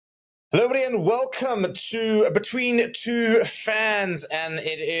Hello, everybody, and welcome to Between Two Fans. And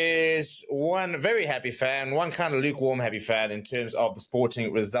it is one very happy fan, one kind of lukewarm happy fan in terms of the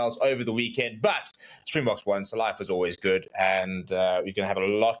sporting results over the weekend. But Springboks won, so life is always good. And we're going to have a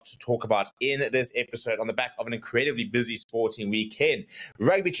lot to talk about in this episode on the back of an incredibly busy sporting weekend.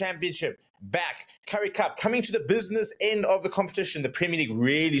 Rugby Championship back, Currie Cup coming to the business end of the competition. The Premier League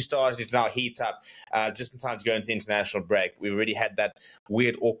really started to now heat up just in time to go into the international break. We've already had that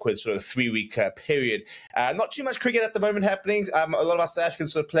weird, awkward sort of 3-week period. Not too much cricket at the moment happening. A lot of our South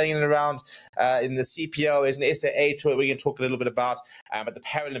Africans sort of playing in and around in the CPL. There's an SAA tour we're going to talk a little bit about. But the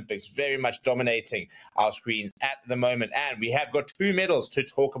Paralympics very much dominating our screens at the moment. And we have got 2 medals to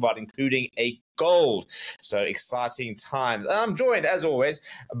talk about, including a gold. So exciting times. And I'm joined, as always,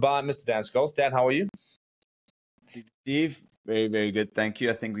 by Mr. Dan Scholes. Dan, how are you? Steve, very, very good. Thank you.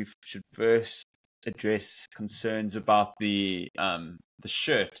 I think we should first address concerns about the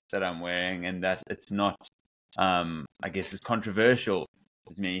shirt that I'm wearing, and that it's not, I guess, as controversial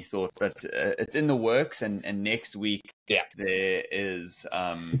as many thought, but it's in the works. And next week, there is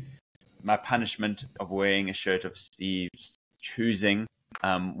my punishment of wearing a shirt of Steve's choosing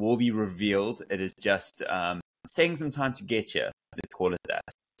will be revealed. It is just it's taking some time to get here. Let's call it that.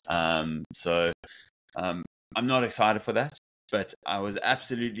 So I'm not excited for that, but I was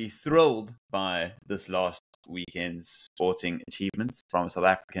absolutely thrilled by this last weekend's sporting achievements from a South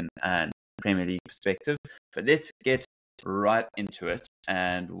African and Premier League perspective. But let's get right into it,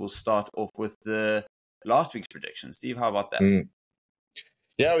 and we'll start off with the last week's prediction. Steve, how about that?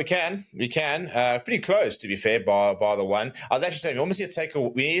 Yeah, we can. Pretty close, to be fair, by the one. I was actually saying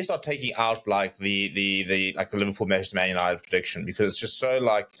we need to start taking out like the Liverpool versus Man United prediction, because it's just so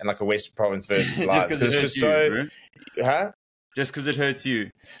like a Western Province versus Lions. Just because it hurts you.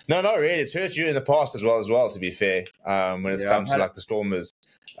 No, not really. It's hurt you in the past as well. To be fair, when it's come to like the Stormers,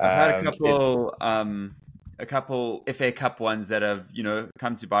 I've had a couple FA Cup ones that have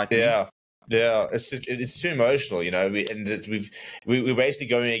come to bite me. Yeah, it's too emotional, we're basically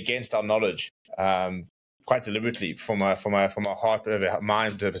going against our knowledge, quite deliberately from a heart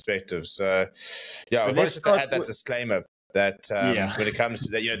mind perspective. So, I wanted to add that disclaimer that when it comes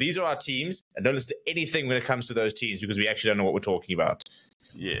to that, these are our teams, and don't listen to anything when it comes to those teams, because we actually don't know what we're talking about.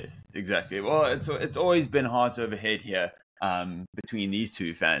 Yeah, exactly. Well, it's always been heart over head here between these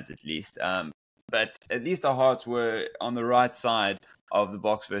two fans, at least. But at least our hearts were on the right side of the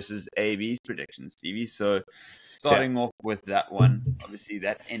Boks versus AB's predictions, Stevie. So starting off with that one, obviously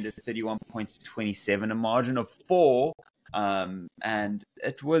that ended 31 points to 27, a margin of 4. And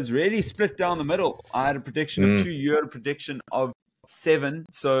it was really split down the middle. I had a prediction of 2, you had a prediction of 7.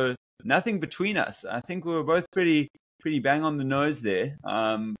 So nothing between us. I think we were both pretty bang on the nose there.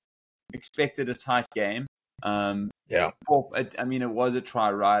 Expected a tight game. It was a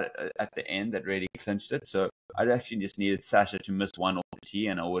try right at the end that really clinched it. So I actually just needed Sasha to miss one off the tee,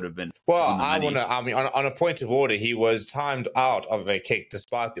 and I would have been. Well, on a point of order, he was timed out of a kick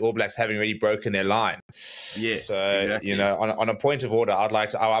despite the All Blacks having already broken their line. Yes. So exactly. on a point of order,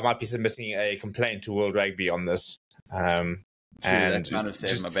 I might be submitting a complaint to World Rugby on this. And that kind of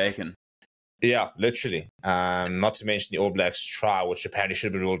saved my bacon. Yeah, literally. Not to mention the All Blacks trial, which apparently should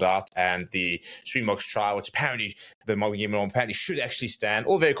have been ruled out, and the Springboks trial, which apparently the Mulligan game apparently should actually stand.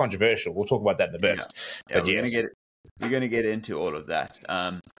 All very controversial. We'll talk about that in a bit. We're going to get into all of that.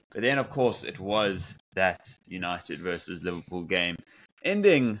 But then, of course, it was that United versus Liverpool game,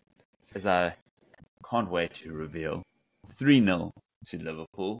 ending, as I can't wait to reveal, 3-0 to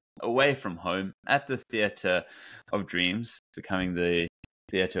Liverpool, away from home at the Theatre of Dreams, becoming the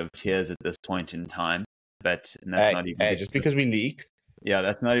Theatre of Tears at this point in time. But that's not even just because we leak. Yeah,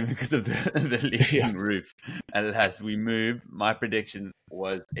 that's not even because of the leaking roof. And as we move, my prediction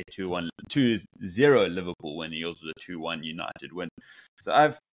was a 2-0 Liverpool win. Yours was a 2-1 United win. So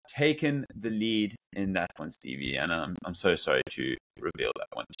I've taken the lead in that one, Stevie, and I'm so sorry to reveal that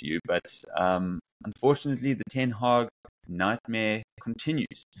one to you. But unfortunately, the Ten Hag nightmare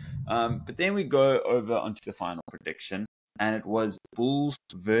continues. But then we go over onto the final prediction, and it was Bulls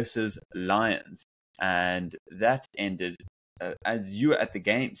versus Lions. And that ended as you were at the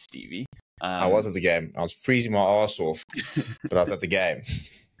game, Stevie. I was at the game. I was freezing my arse off, but I was at the game.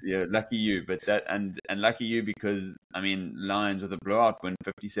 Yeah, lucky you. But that and lucky you, because Lions with a blowout win,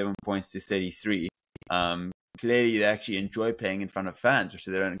 57 points to 33. Clearly, they actually enjoy playing in front of fans, which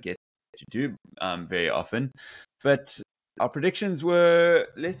they don't get to do very often. But our predictions were,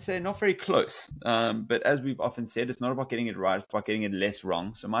 let's say, not very close. But as we've often said, it's not about getting it right; it's about getting it less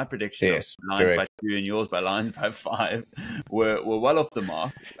wrong. So my prediction of Lions by 2 and yours by Lions by 5 were well off the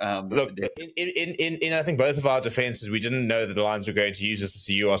mark. Look, in I think both of our defenses, we didn't know that the Lions were going to use this as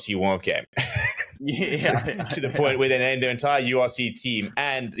a URC warm-up game. To the point where they named their entire URC team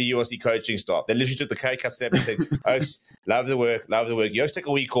and the URC coaching staff. They literally took the Currie Cup step and said, Oaks, love the work. You guys take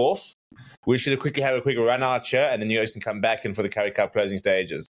a week off. We should quickly have a quick run out here, and then you guys can come back in for the Currie Cup closing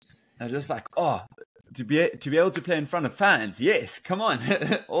stages. They're just like, to be able to play in front of fans, yes, come on.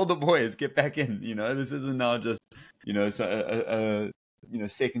 All the boys, get back in. This isn't now just,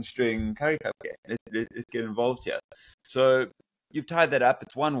 second string Currie Cup game. Let's get involved here. So you've tied that up.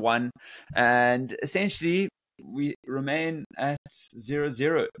 It's 1-1. And essentially, we remain at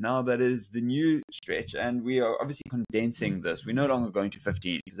 0-0. Now that is the new stretch. And we are obviously condensing this. We're no longer going to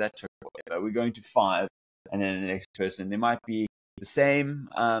 15 because that took forever. We're going to 5. And then the next person, there might be the same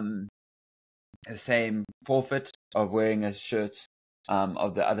forfeit of wearing a shirt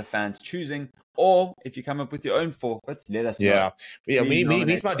of the other fans choosing, or if you come up with your own forfeits, let us know. We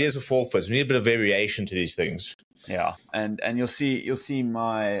need some ideas for forfeits. We need a bit of variation to these things. Yeah, and you'll see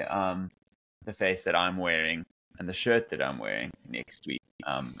my the face that I'm wearing and the shirt that I'm wearing next week,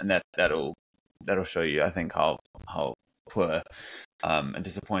 and that'll show you, I think, how poor and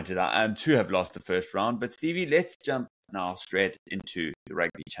disappointed I am to have lost the first round. But Stevie, let's jump now straight into the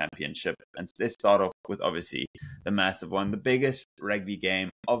Rugby Championship. And let's start off with, obviously, the massive one, the biggest rugby game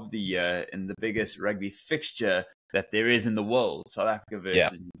of the year and the biggest rugby fixture that there is in the world. South Africa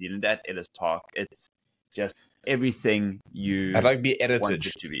versus New Zealand at Ellis Park. It's just everything you rugby heritage want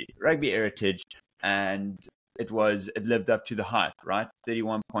it to be. Rugby heritage. And it lived up to the hype, right?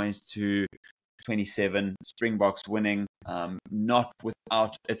 31 points to 27, Springboks winning, not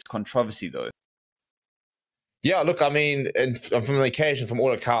without its controversy, though. Yeah, look, I mean, and from the occasion, from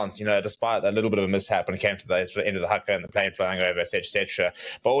all accounts, despite a little bit of a mishap when it came to the end of the haka and the plane flying over, etc.,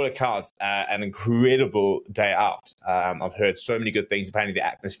 by all accounts, an incredible day out. I've heard so many good things. Apparently, the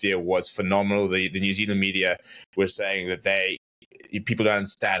atmosphere was phenomenal. The New Zealand media were saying that people don't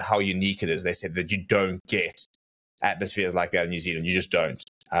understand how unique it is. They said that you don't get atmospheres like that in New Zealand. You just don't.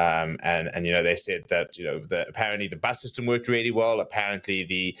 And they said that apparently the bus system worked really well.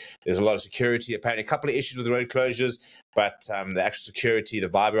 Apparently there's a lot of security. Apparently a couple of issues with the road closures, but the actual security, the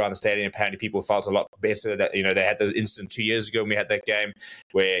vibe around the stadium, apparently people felt a lot better. That they had the incident 2 years ago when we had that game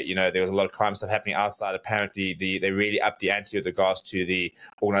where there was a lot of crime stuff happening outside. Apparently they really upped the ante with regards to the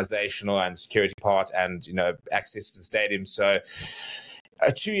organizational and security part and access to the stadium. So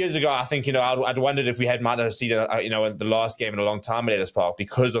 2 years ago, I think, I'd wondered if we might have seen, the last game in a long time at Ellis Park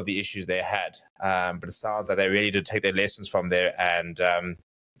because of the issues they had. But it sounds like they really did take their lessons from there and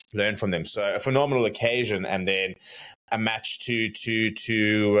learn from them. So a phenomenal occasion, and then a match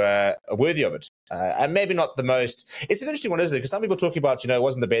worthy of it. And maybe not the most. It's an interesting one, isn't it? Because some people talking about, it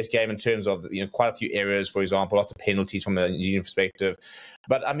wasn't the best game in terms of, quite a few errors, for example, lots of penalties from a New Zealand perspective.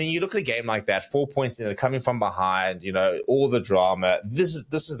 But I mean, you look at a game like that, 4 points in it, coming from behind, all the drama. This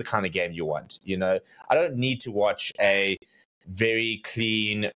is the kind of game you want. I don't need to watch a very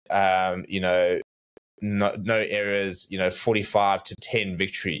clean, no errors, 45-10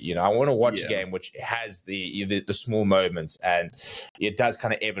 victory. I want to watch a game which has the small moments and it does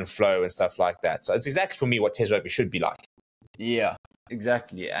kind of ebb and flow and stuff like that. So it's exactly for me what Test rugby should be like. Yeah,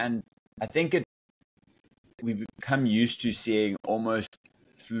 exactly. And I think we've become used to seeing almost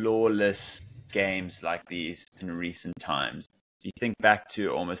flawless games like these in recent times. You think back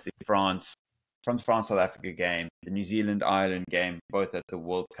to almost the France-South Africa game, the New Zealand-Ireland game, both at the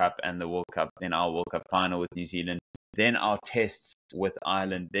World Cup and the World Cup, then our World Cup final with New Zealand, then our tests with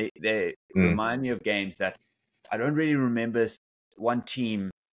Ireland. They remind me of games that I don't really remember one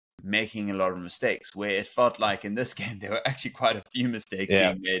team making a lot of mistakes, where it felt like in this game there were actually quite a few mistakes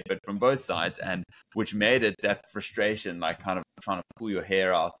being made, but from both sides, and which made it that frustration, like kind of trying to pull your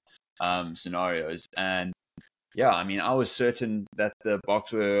hair out scenarios. And yeah, I mean, I was certain that the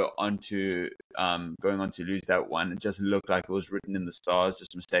Boks were going on to lose that one. It just looked like it was written in the stars,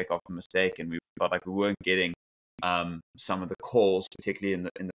 just mistake after mistake, and we felt like we weren't getting some of the calls, particularly in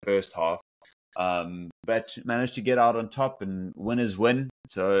the first half. But managed to get out on top, and winners win.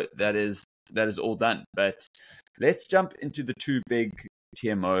 So that is all done. But let's jump into the two big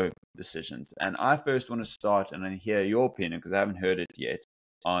TMO decisions. And I first want to start and hear your opinion, because I haven't heard it yet,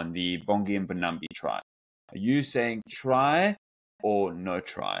 on the Bongi and Bonambi try. Are you saying try or no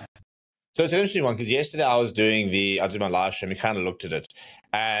try? So it's an interesting one, because yesterday I did my live stream. We kind of looked at it,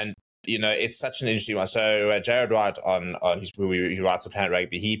 and it's such an interesting one. So Jared Wright he writes on Planet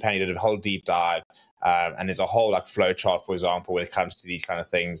Rugby. He did a whole deep dive And there's a whole like flow chart, for example, when it comes to these kind of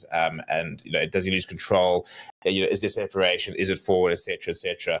things. And does he lose control? Is there separation? Is it forward, etc.,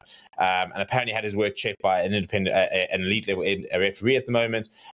 etc. And apparently had his work checked by an independent, an elite level a referee at the moment.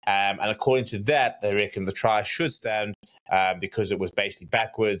 And according to that, they reckon the try should stand because it was basically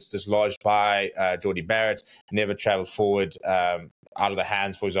backwards, dislodged by Jordie Barrett, never travelled forward out of the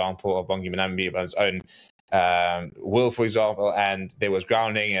hands, for example, of Bongi Mbonambi on his own will, for example, and there was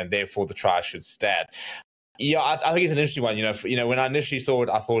grounding, and therefore the try should stand. Yeah, I think it's an interesting one. When I initially thought,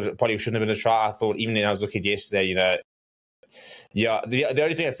 I thought it probably shouldn't have been a try. I thought even when I was looking yesterday, yeah, the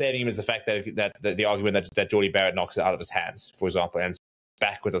only thing I'd say to him is the fact that the argument that Jordie Barrett knocks it out of his hands, for example, and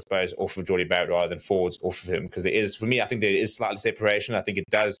backwards, I suppose, off of Jordie Barrett rather than forwards off of him, because for me, I think there is slightly separation. I think it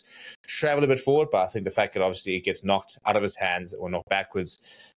does travel a bit forward, but I think the fact that obviously it gets knocked out of his hands or knocked backwards,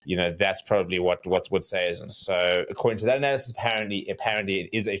 that's probably what would say isn't. So according to that analysis, apparently it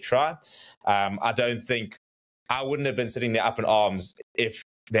is a try. I wouldn't have been sitting there up in arms if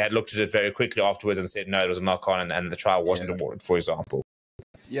they had looked at it very quickly afterwards and said, no, it was a knock on and the try wasn't awarded, for example.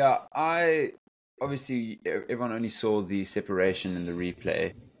 Yeah, obviously, everyone only saw the separation in the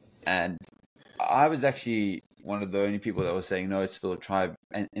replay, and I was actually one of the only people that was saying, no, it's still a try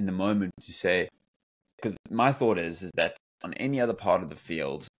in the moment to say, because my thought is that on any other part of the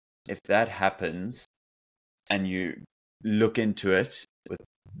field, if that happens and you look into it,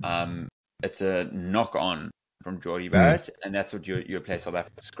 it's a knock-on from Jordie Barrett, and that's what you play South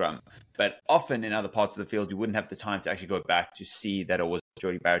Africa scrum. But often in other parts of the field, you wouldn't have the time to actually go back to see that it was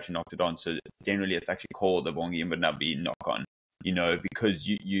Jordie Barrett who knocked it on. So generally, it's actually called the Bongi Mbonambi knock-on, because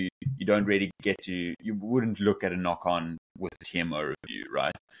you don't really you wouldn't look at a knock-on with the TMO review,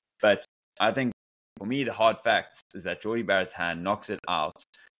 right? But I think for me, the hard fact is that Jordie Barrett's hand knocks it out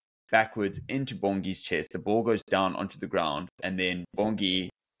backwards into Bongi's chest. The ball goes down onto the ground, and then Bongi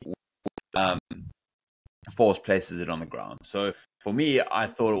force places it on the ground. So for me, I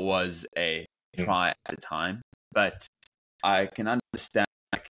thought it was a try at the time, but I can understand,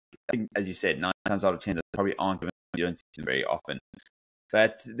 I think, as you said, 9 times out of 10, they probably aren't given, you don't see them very often.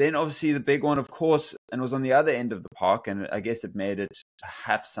 But then obviously the big one, of course, and was on the other end of the park, and I guess it made it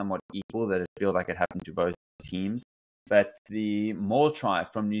perhaps somewhat equal, that it felt like it happened to both teams. But the Maul try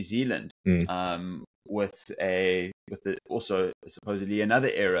from New Zealand, with also supposedly another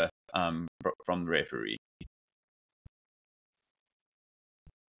error from the referee.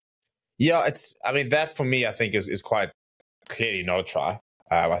 Yeah, that for me, I think is quite clearly not a try.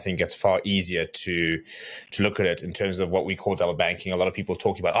 I think it's far easier to look at it in terms of what we call double banking. A lot of people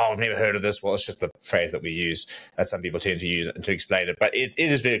talking about, I've never heard of this. Well, it's just the phrase that we use, that some people tend to use to explain it. But it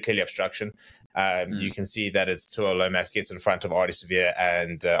is very clearly obstruction. You can see that it's Tua Lomax gets in front of Artie Severe,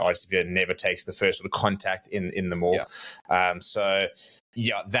 and Artie Severe never takes the first sort of contact in the maul. Yeah.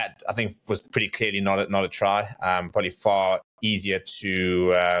 That I think was pretty clearly not a try. Probably far easier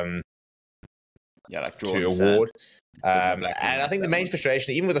to award. And I think the main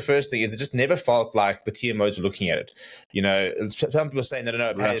frustration, even with the first thing, is it just never felt like the TMOs were looking at it. Some people are saying that,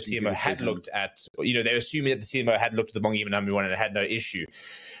 no, apparently the TMO had looked at, they're assuming that the TMO had looked at the Bongi Mbonambi one and it had no issue.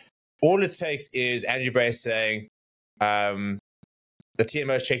 All it takes is Andrew Bray saying, the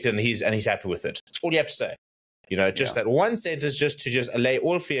TMO's checked it and he's happy with it. That's all you have to say. That one sentence just to allay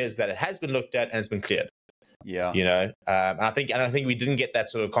all fears that it has been looked at and it's been cleared. Yeah, and I think we didn't get that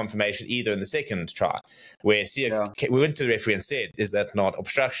sort of confirmation either in the second try, where we went to the referee and said, "Is that not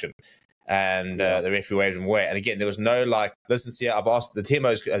obstruction?" And the referee waved him away. And again, there was no listen, Sia, I've asked the TMO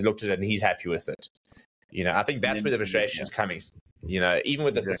has looked at it and he's happy with it. I think that's where the frustration is coming. Even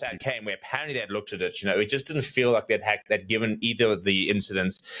with the SAT came, where apparently they had looked at it, it just didn't feel like they'd given either of the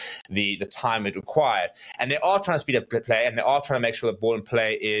incidents the time it required. And they are trying to speed up the play, and they are trying to make sure that ball and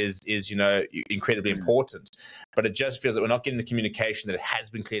play is incredibly important. But it just feels that we're not getting the communication that it has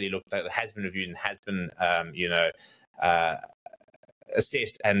been clearly looked at, it has been reviewed, and has been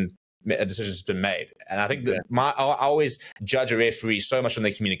assessed, and a decision has been made. And I think I always judge a referee so much on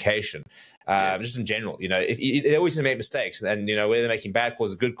their communication. Just in general, they always make mistakes, and whether they're making bad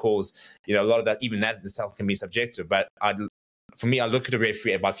calls or good calls, a lot of that, even that itself, can be subjective. But for me, I look at a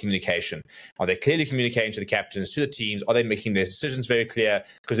referee about communication. Are they clearly communicating to the captains, to the teams? Are they making their decisions very clear?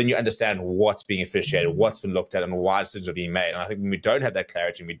 Because then you understand what's being officiated, what's been looked at, and why decisions are being made. And I think when we don't have that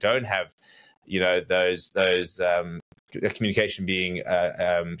clarity, and we don't have those communication being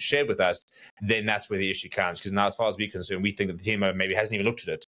shared with us, then that's where the issue comes. Because now, as far as we're concerned, we think that the TMO maybe hasn't even looked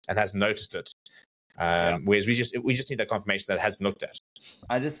at it and hasn't noticed it. Whereas we just need that confirmation that it has been looked at.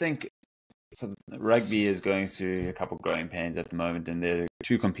 I just think rugby is going through a couple of growing pains at the moment, and there are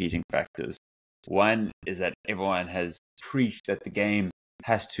two competing factors. One is that everyone has preached that the game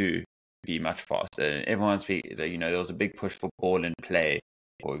has to be much faster. Everyone's, there was a big push for ball and play,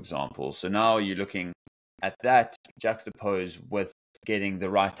 for example. So now you're looking at that juxtaposed with getting the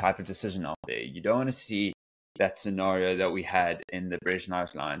right type of decision out there. You don't want to see that scenario that we had in the British and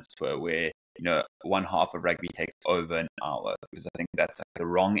Irish Lions tour where, one half of rugby takes over an hour, because I think that's like the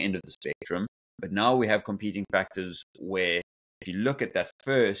wrong end of the spectrum. But now we have competing factors where if you look at that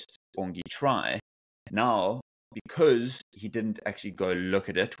first Bongi try, now, because he didn't actually go look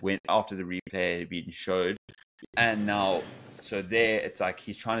at it when after the replay had been showed, and now, so there, it's like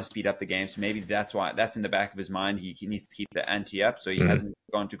he's trying to speed up the game. So maybe that's why, that's in the back of his mind. He needs to keep the ante up, so he hasn't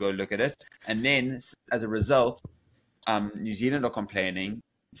gone to go look at it. And then, as a result, New Zealand are complaining.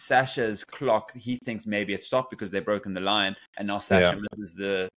 Sasha's clock, he thinks maybe it stopped because they've broken the line, and now Sasha misses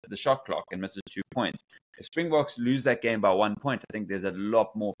the shot clock and misses 2 points. If Springboks lose that game by 1 point, I think there's a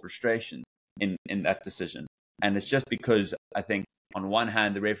lot more frustration in that decision. And it's just because I think on one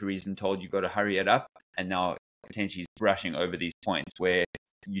hand, the referee's been told you got to hurry it up, and now potentially he's brushing over these points where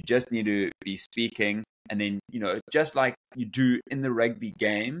you just need to be speaking. And then, just like you do in the rugby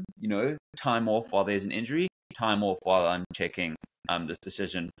game, time off while there's an injury, time off while I'm checking this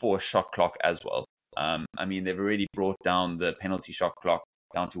decision for a shot clock as well. I mean, they've already brought down the penalty shot clock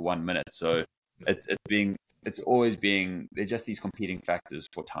down to 1 minute. So it's always being, they're just these competing factors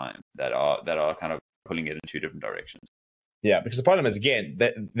for time that are kind of pulling it in two different directions. Yeah, because the problem is, again,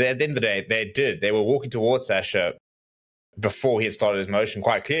 that at the end of the day, they were walking towards Sasha before he had started his motion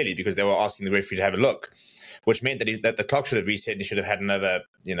quite clearly, because they were asking the referee to have a look, which meant that the clock should have reset and he should have had another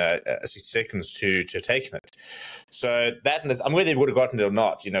 60 seconds to have taken it. So that, I'm whether they would have gotten it or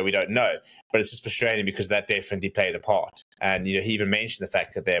not, we don't know. But it's just frustrating because that definitely played a part. And he even mentioned the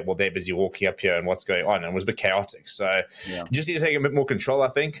fact that they're busy walking up here and what's going on, and it was a bit chaotic. So you just need to take a bit more control, I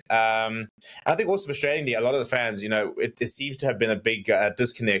think. I think also frustratingly, a lot of the fans, it seems to have been a big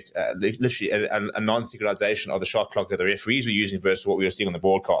disconnect, literally a non-synchronization of the shot clock that the referees were using versus what we were seeing on the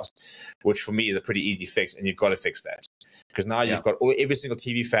broadcast, which for me is a pretty easy fix, and you've got to fix that. Because now you've got every single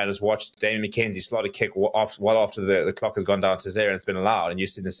TV fan has watched Damien McKenzie slot a kick well after the clock has gone down to zero and it's been allowed, and you're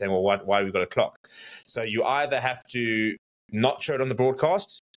sitting there saying, well, why have we got a clock? So you either have to not show it on the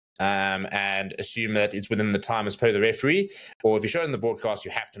broadcast and assume that it's within the time as per the referee, or if you show it on the broadcast,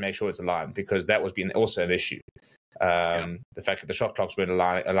 you have to make sure it's aligned, because that was being also an issue. The fact that the shot clocks weren't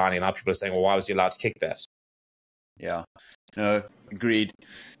aligning, and now people are saying, well, why was he allowed to kick that? Yeah, no, agreed.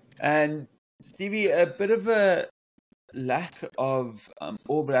 And Stevie, a bit of a lack of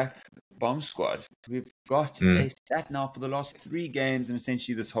All Black bomb squad. We've got a stat now for the last 3 games, and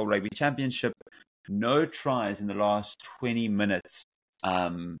essentially this whole rugby championship, no tries in the last 20 minutes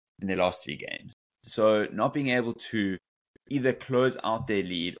in their last 3 games. So not being able to either close out their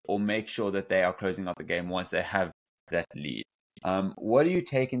lead or make sure that they are closing out the game once they have that lead. What do you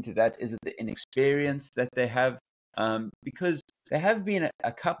take into that? Is it the inexperience that they have? Because there have been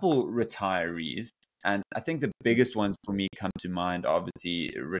a couple retirees, and I think the biggest ones for me come to mind,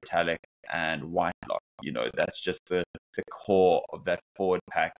 obviously, Retallick and Whitelock. That's just the core of that forward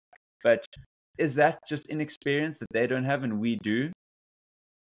pack. But is that just inexperience that they don't have and we do?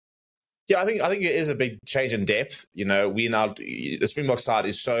 Yeah, I think it is a big change in depth. We now, the Springboks side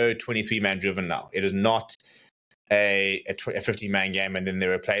is so 23-man driven now. It is not a 50-man game and then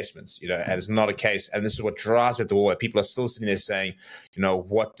their replacements, and it's not a case. And this is what drives me at the wall. People are still sitting there saying,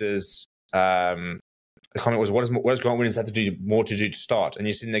 what does the comment was, what does Grant Williams have to do more to start? And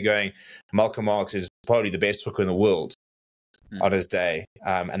you're sitting there going, Malcolm Marx is probably the best hooker in the world on his day,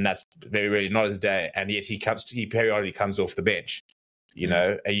 and that's very rarely not his day. And yet he periodically comes off the bench. Are you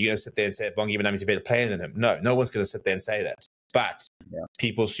going to sit there and say Bongi Benami is a better player than him? No one's going to sit there and say that. But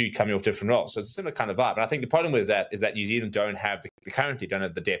people suit coming off different roles. So it's a similar kind of vibe. And I think the problem with that is that New Zealand currently don't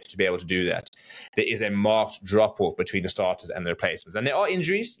have the depth to be able to do that. There is a marked drop-off between the starters and the replacements. And there are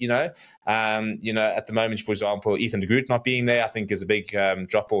injuries, at the moment, for example, Ethan de Groot not being there, I think is a big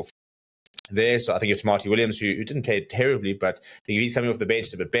drop-off there. So I think it's Marty Williams, who didn't play terribly, but I think if he's coming off the bench,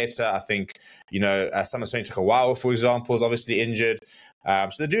 it's a bit better. I think, Samasoni Takawawa, for example, is obviously injured. So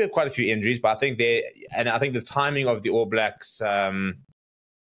they do have quite a few injuries, but I think the timing of the All Blacks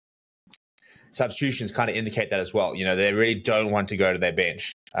substitutions kind of indicate that as well. They really don't want to go to their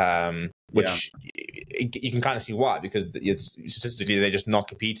bench, which you can kind of see why, because statistically they're just not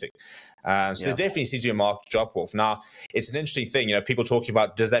competing. There's definitely seems to be a marked drop-off. Now, it's an interesting thing. People talking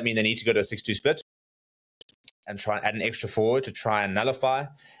about, does that mean they need to go to a 6-2 split and try and add an extra forward to try and nullify?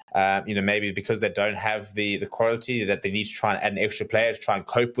 Maybe because they don't have the quality that they need to try and add an extra player to try and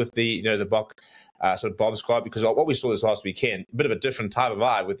cope with the Bok sort of bomb squad, because what we saw this last weekend, a bit of a different type of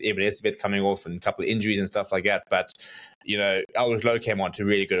vibe with BITDEFENDER coming off and a couple of injuries and stuff like that. But, Albert Lowe came on to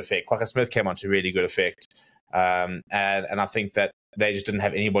really good effect. Quagga Smith came on to really good effect. And I think that they just didn't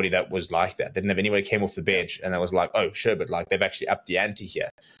have anybody that was like that. They didn't have anybody came off the bench and that was like, oh, sure, but like they've actually upped the ante here.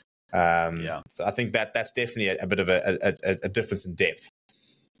 So I think that's definitely a bit of a difference in depth.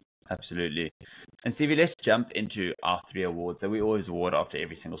 Absolutely. And Stevie, let's jump into our 3 awards that we always award after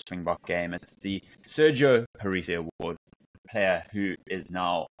every single Springbok game. It's the Sergio Parise Award, player who is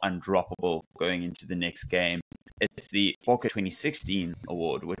now undroppable going into the next game. It's the Bokke 2016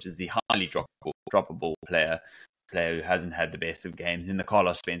 award, which is the highly droppable player who hasn't had the best of games. In the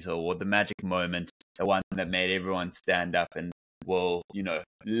Carlos Spencer award, the magic moment, the one that made everyone stand up and will,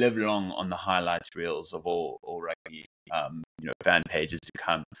 live long on the highlights reels of all rugby, fan pages to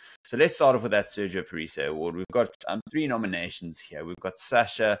come. So let's start off with that Sergio Parise award. We've got 3 nominations here. We've got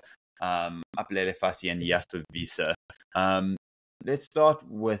Sasha, Apelele Fassi, and Jasper Wiese. Let's start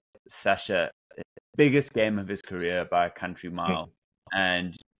with Sasha. Biggest game of his career by a country mile,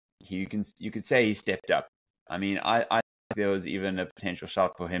 and you could say he stepped up. I mean, I think there was even a potential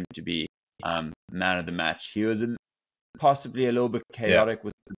shot for him to be man of the match. He was possibly a little bit chaotic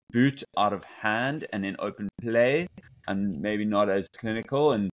with the boot out of hand and in open play, and maybe not as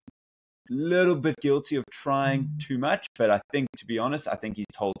clinical, and a little bit guilty of trying too much. But I think, to be honest,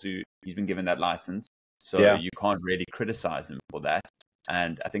 he's been given that license, so you can't really criticize him for that.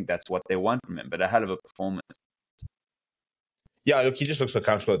 And I think that's what they want from him. But a hell of a performance. Yeah, look, he just looks so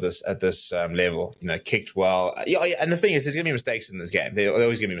comfortable at this level. Kicked well. And the thing is, there's going to be mistakes in this game. There's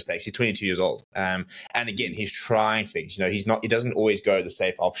always going to be mistakes. He's 22 years old, and again, he's trying things. He doesn't always go the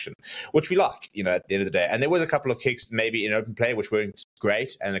safe option, which we like. At the end of the day, and there was a couple of kicks maybe in open play which weren't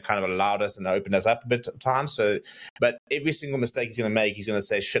great, and it kind of allowed us and opened us up a bit of time. So, but every single mistake he's going to make, he's going to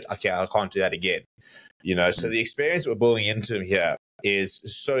say, "Shit, okay, I can't do that again." So the experience that we're building into him here is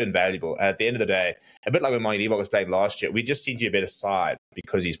so invaluable. And at the end of the day, a bit like when Mike Liebach was playing last year, we just seem to be a better side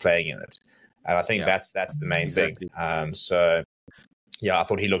because he's playing in it. And I think that's the main thing. I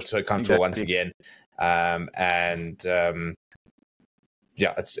thought he looked so comfortable once again. It's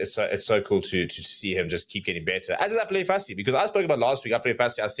so cool to see him just keep getting better. As is Apelele Fassi, because I spoke about last week, Apelele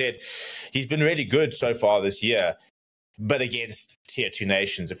Fassi, I said he's been really good so far this year, but against tier 2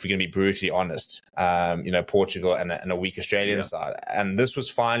 nations, if we're going to be brutally honest, Portugal and a weak Australian side. And this was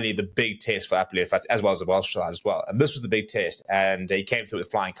finally the big test for Apelele Fassi, as well as the Welsh side as well. And this was the big test, and he came through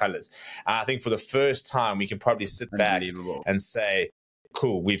with flying colours. And I think for the first time, we can probably sit back and say,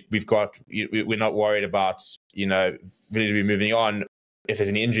 cool, we're not worried about, really moving on if there's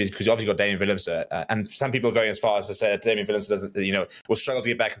any injuries, because you obviously got Damien Willems, and some people are going as far as to say that Damien Willems doesn't, will struggle to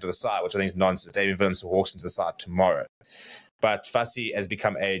get back into the side, which I think is nonsense. Damien Willems walks into the side tomorrow, but Fassi has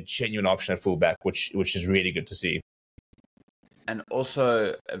become a genuine option at fullback, which is really good to see. And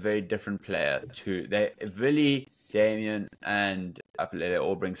also a very different player too. Willie, Damien, and Apelele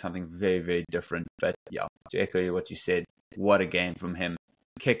all bring something very, very different. But yeah, to echo what you said, what a game from him!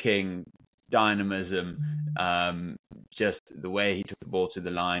 Kicking, dynamism, just the way he took the ball to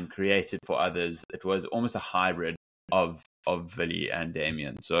the line, created for others. It was almost a hybrid of Willie and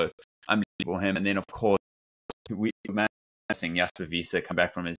Damien. So I'm for him. And then of course we seeing Jasper Wiese come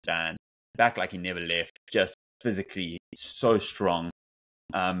back from his ban, back like he never left, just physically so strong.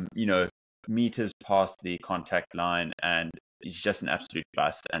 Meters past the contact line, and he's just an absolute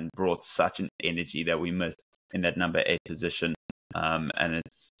bust and brought such an energy that we missed in that number 8 position. And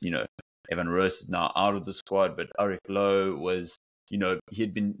it's, Evan Roos is now out of the squad, but Ulrich Lowe was, he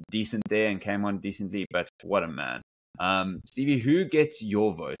had been decent there and came on decently, but what a man. Stevie, who gets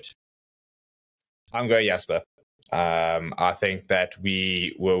your vote? I'm going Jasper. I think that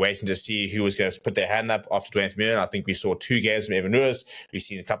we were waiting to see who was going to put their hand up after 20th minute. I think we saw 2 games from Evan Roos. We've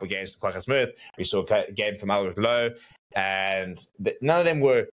seen a couple of games from Quagga Smith. We saw a game from Ulrich Lowe, and none of them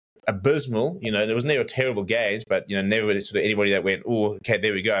were abysmal. There was never terrible games, but never really sort of anybody that went, oh, okay,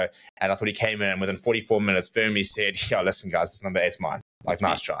 there we go. And I thought he came in and within 44 minutes firmly said, yeah, listen guys, this number 8's mine. Like,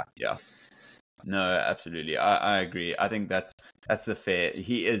 nice try. Yeah. No, absolutely. I agree. I think that's the fair.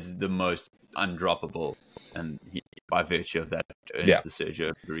 He is the most undroppable, and by virtue of that, earns the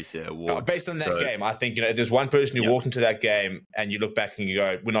Sergio Parise award. Based on that game, I think, if there's one person who walked into that game and you look back and you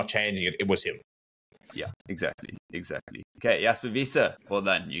go, we're not changing it, it was him. Yeah, exactly. Okay, Jasper Wiese, well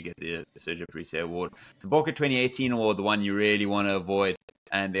done. You get the Sergio Parise award. The Bokke 2018 award, the one you really want to avoid.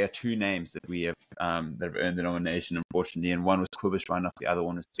 And there are 2 names that we have that have earned the nomination, unfortunately. And one was Kobus Reinach, the other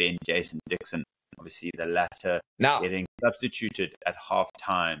one was Ben Jason Dixon. Obviously, the latter getting substituted at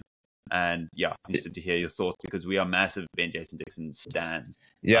half-time And yeah, interested to hear your thoughts because we are massive Ben Jason Dixon stans.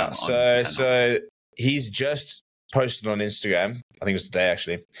 Yeah, so he's just posted on Instagram, I think it was today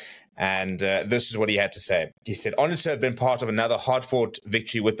actually, and this is what he had to say. He said, "Honoured to have been part of another hard-fought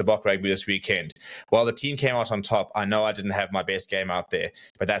victory with the Bok Rugby this weekend. While the team came out on top, I know I didn't have my best game out there,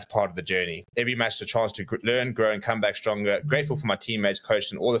 but that's part of the journey. Every match is a chance to learn, grow, and come back stronger. Grateful for my teammates,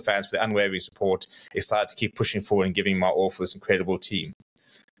 coach, and all the fans for their unwavering support. Excited to keep pushing forward and giving my all for this incredible team."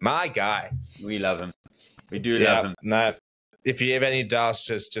 My guy. We love him. We do love him. No. If you have any doubts,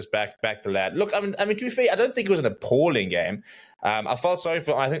 just back the lad. Look, I mean, to be fair, I don't think it was an appalling game. I felt sorry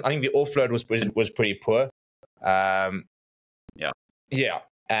for. I think the offload was pretty poor. Yeah,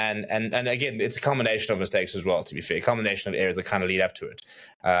 and again, it's a combination of mistakes as well. To be fair, a combination of errors that kind of lead up to it.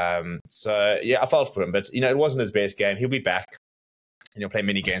 So yeah, I felt for him, but it wasn't his best game. He'll be back. And he'll play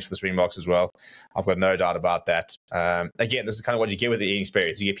mini games for the Springboks as well. I've got no doubt about that. Again, this is kind of what you get with the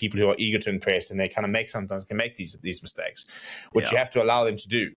experience. You get people who are eager to impress, and they kind of sometimes can make these mistakes, which you have to allow them to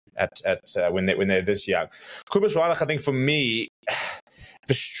do at when they're this young. Kobus Reinach, I think for me,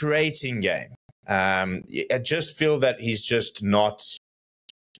 frustrating game. I just feel that he's just not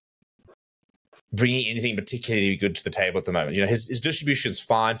bringing anything particularly good to the table at the moment. His distribution's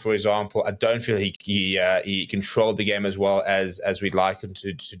fine, for example. I don't feel he controlled the game as well as we'd like him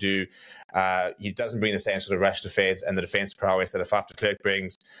to do. He doesn't bring the same sort of rush defense and the defense prowess that a Faf de Klerk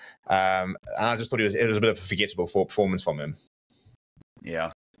brings. And I just thought it was a bit of a forgettable performance from him.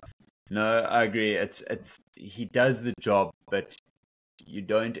 Yeah. No, I agree. It's he does the job, but you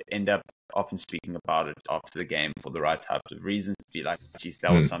don't end up often speaking about it after the game for the right types of reasons. To be like, geez,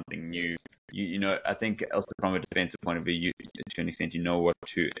 that was something new. I think also from a defensive point of view, to an extent, you know what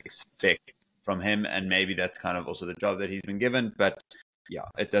to expect from him, and maybe that's kind of also the job that he's been given. But yeah,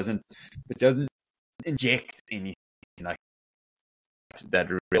 it doesn't inject anything like that.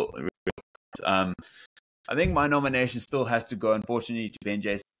 I think my nomination still has to go, unfortunately, to Ben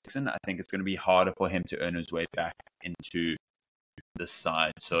Jason. I think it's going to be harder for him to earn his way back into the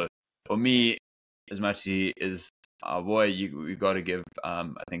side. So for me, as much as he is our boy, we got to give I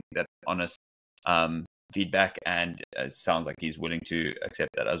think that honest feedback, and it sounds like he's willing to accept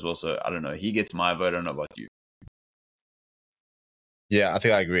that as well. So I don't know, he gets my vote. I don't know about you. Yeah, I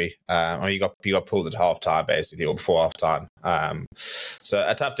think I agree. He got pulled at halftime, basically, or before halftime. So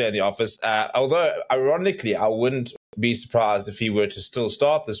a tough day in the office. Although, ironically, I wouldn't be surprised if he were to still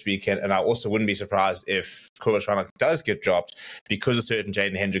start this weekend, and I also wouldn't be surprised if Kobus Reinach does get dropped because a certain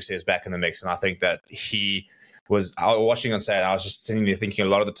Jaden Hendricks is back in the mix. And I think that I was watching on Saturday, I was just sitting there thinking a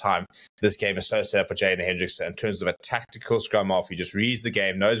lot of the time, this game is so set up for Jaden Hendricks in terms of a tactical scrum off. He just reads the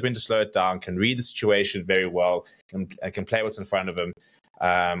game, knows when to slow it down, can read the situation very well, and can play what's in front of him.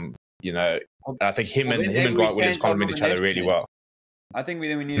 And I think him and Grant Williams complement each other really well. I think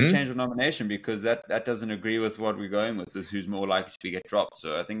we need to change the nomination because that doesn't agree with what we're going with. Is who's more likely to get dropped.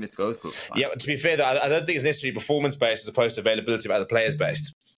 So I think let's go with Cook. Yeah, but to be fair, though, I don't think it's necessarily performance-based as opposed to availability of other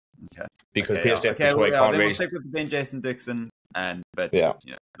players-based. Okay. Because Peter Steph can't really... We'll stick with Ben Jason Dixon, little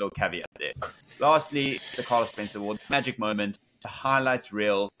caveat there. Lastly, the Carlos Spencer Award, magic moment, the highlights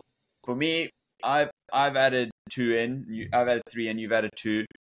reel. For me, I've added 2 in. I've added 3 in. You've added 2.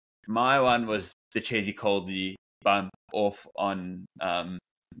 My one was the Chesy Coldy bump off on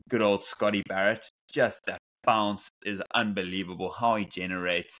good old Scotty Barrett. Just that bounce is unbelievable. How he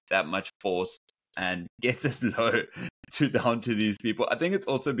generates that much force and gets us low down to these people. I think it's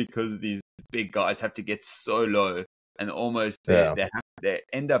also because these big guys have to get so low and almost they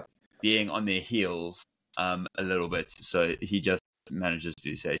end up being on their heels a little bit. So he just manages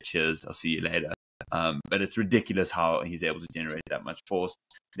to say, "Cheers, I'll see you later." But it's ridiculous how he's able to generate that much force.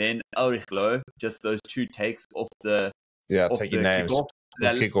 Then Ulrich Loh, just those 2 takes off the taking names.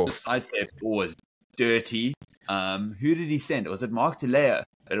 That side step was dirty. Who did he send? Was it Mark Telea?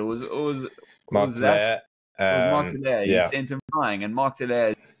 It was Mark Telea. He sent him flying, and Mark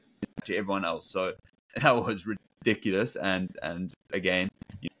Telea to everyone else. So that was ridiculous. And again,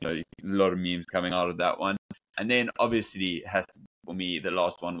 a lot of memes coming out of that one. And then obviously for me, the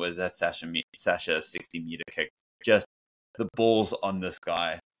last one was that Sasha 60-meter kick. Just the balls on this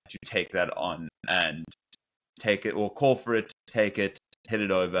guy to take that on and take it, or call for it, take it, hit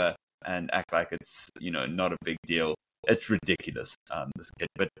it over, and act like it's not a big deal. It's ridiculous, this kid.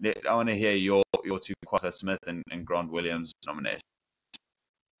 But I want to hear your 2 Quatta Smith and Grant Williams nominations.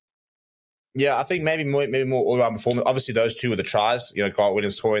 Yeah, I think maybe more all-around performance. Obviously, those 2 were the tries. Grant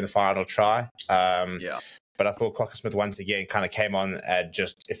Williams scoring the final try. But I thought Quatta Smith once again kind of came on and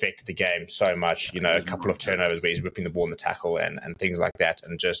just affected the game so much. A couple of turnovers where he's ripping the ball in the tackle and things like that.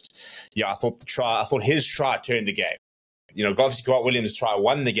 And just, I thought his try turned the game. obviously Grant Williams' try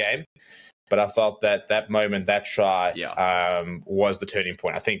won the game, but I felt that moment, that try, was the turning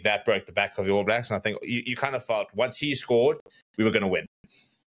point. I think that broke the back of the All Blacks, and I think you kind of felt once he scored, we were going to win.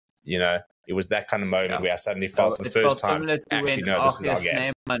 It was that kind of moment where I suddenly felt for the first time, actually, no, this is our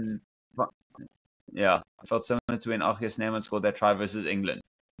game. It felt similar to when Achilles Sneeman scored that try versus England.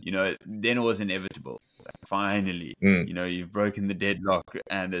 Then it was inevitable. Finally, you've broken the deadlock,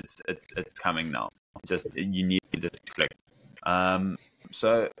 and it's coming now. Just you need it to click.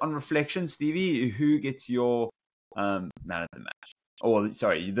 So on reflection, Stevie, who gets your man of the match? Or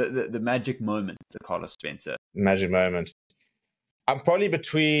sorry, the magic moment, the Carlos Spencer magic moment. I'm probably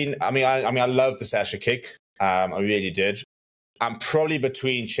between. I mean, I love the Sasha kick. I really did. I'm probably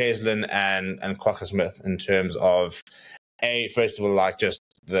between Cheslin and Kwagga Smith in terms of first of all, like just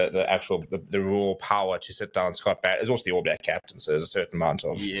the actual the raw power to sit down Scott Barrett. There's also the All Black captain, so there's a certain amount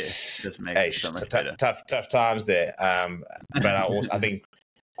of just makes it so much better. Tough times there. But I think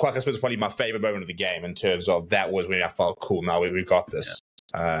Kwagga Smith is probably my favorite moment of the game in terms of that was when I felt cool. Now we've got this.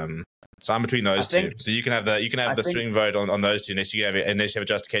 Yeah. So I'm between those two. So you can have the swing vote on those two unless you have a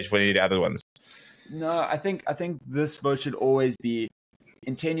justification for any of the other ones. No, I think this vote should always be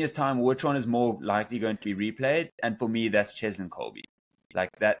in 10 years' time. Which one is more likely going to be replayed? And for me, that's Cheslin Colby. Like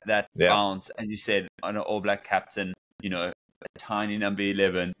that bounce, as you said, on an All Black captain, a tiny number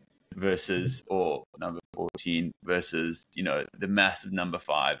 11 versus or number 14 versus the massive number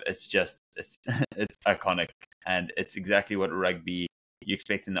 5. It's iconic, and it's exactly what rugby you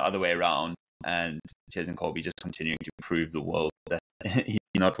expect in the other way around. And Cheslin Colby just continuing to prove the world that he's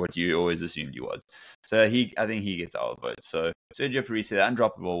not what you always assumed he was. So I think he gets our vote. So Sergio Parisse, the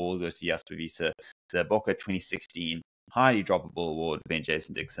undroppable award goes to Jasper Wiese. The Boca 2016 highly droppable award, Ben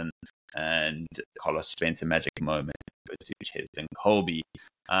Jason Dixon, and Carlos Spencer magic moment goes to Cheslin Colby.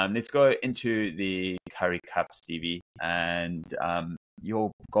 Let's go into the Currie Cup, Stevie, and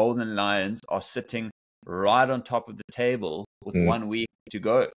your Golden Lions are sitting right on top of the table with 1 week to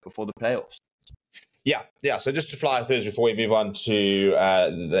go before the playoffs. Yeah. So just to fly through this before we move on to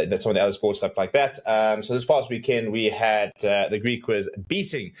some of the other sports stuff like that. So this past weekend we had the Griquas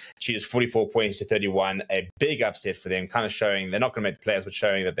beating Cheetahs 44 points to 31. A big upset for them, kind of showing they're not going to make the playoffs, but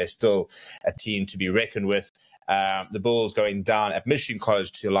showing that they're still a team to be reckoned with. The Bulls going down at Michigan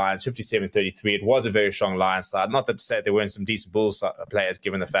College to the Lions 57-33. It was a very strong Lions side. Not that to say there weren't some decent Bulls players,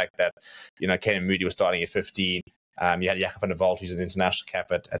 given the fact that Kenan Moody was starting at 15. You had Jakob van der Walt, who's an international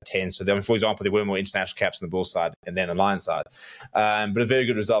cap at 10. So, for example, there were more international caps on the Bulls side and then the Lions side. But a very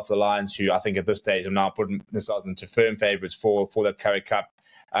good result for the Lions, who I think at this stage are now putting themselves into firm favourites for that Currie Cup.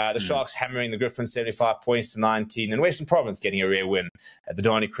 The Sharks hammering the Griffins 75 points to 19, and Western Province getting a rare win at the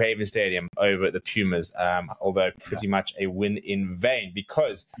Donny Craven Stadium over the Pumas, although pretty much a win in vain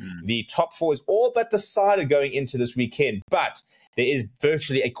because the top 4 is all but decided going into this weekend, but there is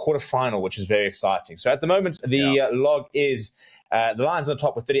virtually a quarterfinal, which is very exciting. So at the moment, the log is the Lions on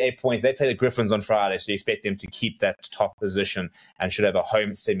top with 38 points. They play the Griffins on Friday, so you expect them to keep that top position and should have a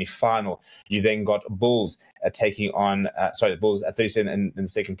home semi-final. You then got Bulls taking on, the Bulls at 37 in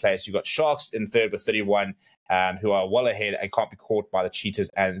second place. You got Sharks in third with 31, who are well ahead and can't be caught by the Cheetahs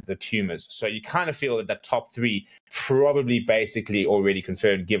and the Pumas. So you kind of feel that the top 3 probably basically already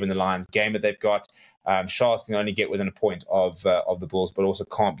confirmed given the Lions game that they've got. Sharks can only get within a point of the Bulls, but also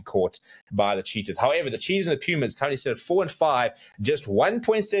can't be caught by the Cheetahs. However, the Cheetahs and the Pumas currently sit at 4 and 5, just 1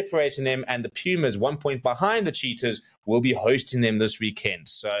 point separating them, and the Pumas 1 point behind the Cheetahs will be hosting them this weekend.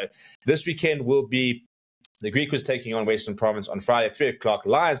 So this weekend will be the Griquas taking on Western Province on Friday at 3 o'clock.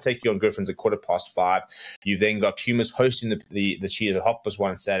 Lions taking on Griffins at 5:15. You've then got Pumas hosting the Cheetahs at 1:30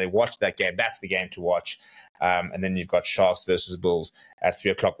 on Saturday. Watch that game. That's the game to watch. And then you've got Sharks versus Bulls at 3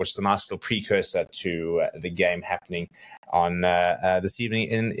 o'clock, which is a nice little precursor to the game happening on this evening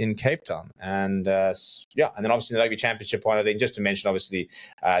in Cape Town. And and then obviously the Rugby Championship one, I think, just to mention, obviously,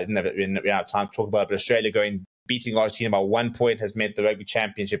 didn't have time to talk about it, but Australia beating Argentina by 1 point has meant the Rugby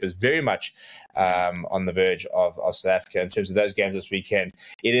Championship is very much on the verge of South Africa in terms of those games this weekend.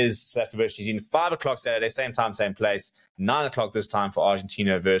 It is South Africa versus New Zealand, 5 o'clock Saturday, same time, same place, 9 o'clock this time for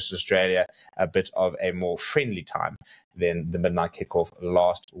Argentina versus Australia, a bit of a more friendly time than the midnight kickoff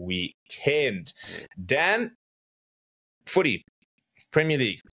last weekend. Dan, footy, Premier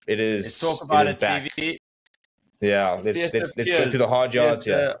League, let's talk about it, back. TV. Yeah, let's go through the hard yards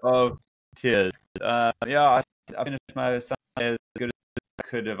here. Of tears. I finished my Sunday as good as I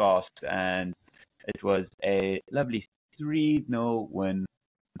could have asked, and it was a lovely 3-0 win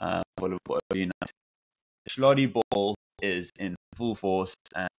for Liverpool United. Schlotty ball is in full force,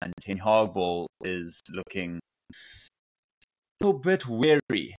 and Ten Hag ball is looking a little bit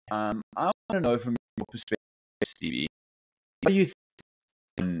weary. I want to know from your perspective, Stevie, do you think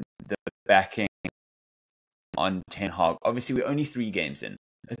on the backing on Ten Hag? Obviously, we're only 3 games in.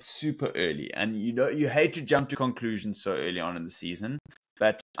 It's super early, and you hate to jump to conclusions so early on in the season.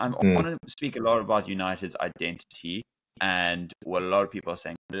 But I want to speak a lot about United's identity and what a lot of people are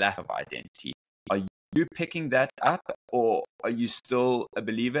saying, lack of identity. Are you picking that up, or are you still a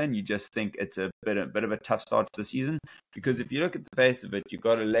believer and you just think it's a bit of a tough start to the season? Because if you look at the face of it, you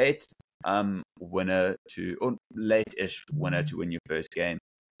got a late-ish winner to win your first game.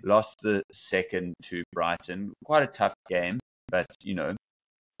 Lost the second to Brighton. Quite a tough game, but,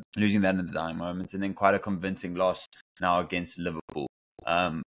 losing that in the dying moments, and then quite a convincing loss now against Liverpool.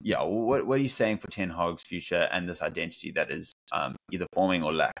 What are you saying for Ten Hag's future and this identity that is either forming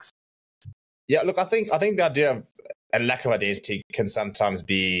or lacks? Yeah, look, I think the idea of a lack of identity can sometimes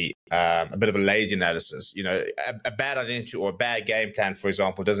be a bit of a lazy analysis. A bad identity or a bad game plan, for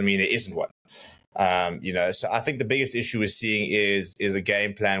example, doesn't mean there isn't one. So I think the biggest issue we're seeing is a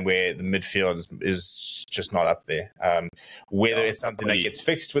game plan where the midfield is just not up there. Whether it's something that gets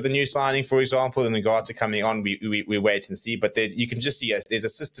fixed with a new signing, for example, in regard to coming on, we wait and see. But you can just see there's a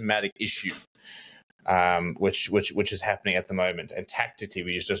systematic issue, which is happening at the moment, and tactically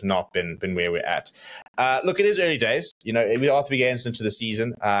we've just not been where we're at. Look, it is early days. We are 3 games into the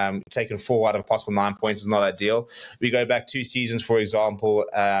season. Taking 4 out of a possible 9 points is not ideal. We go back 2 seasons, for example,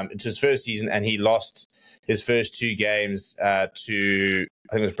 into his first season, and he lost his first 2 games to,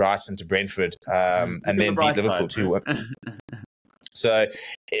 I think it was Brighton to Brentford, and then beat Liverpool 2-1. So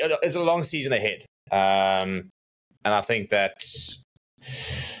it's a long season ahead, and I think that.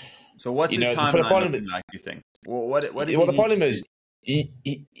 So what's his timeline looking like, you think? The problem is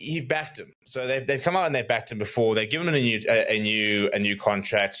you've backed him. So they've come out and they've backed him before. They've given him a new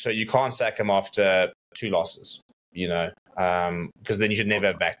contract. So you can't sack him after 2 losses. Because then you should never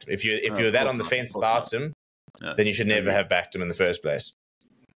have backed him. If you're that on the fence about him, then you should never have backed him in the first place.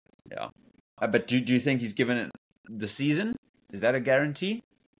 Yeah, but do you think he's given it the season? Is that a guarantee?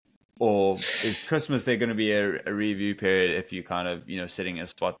 Or is Christmas there going to be a review period if you kind of, sitting in a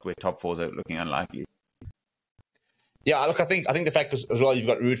spot where top 4s are looking unlikely? Yeah, look, I think the fact as well, you've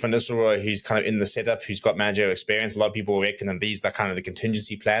got Ruud van Nistelrooy, who's kind of in the setup, who's got managerial experience. A lot of people reckon that these are kind of the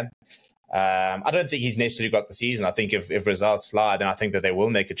contingency plan. I don't think he's necessarily got the season. I think if results slide, then I think that they will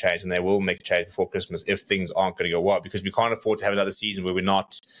make a change, and they will make a change before Christmas if things aren't going to go well, because we can't afford to have another season where we're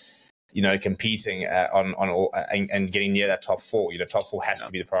not competing on and getting near that top 4. Top 4 has to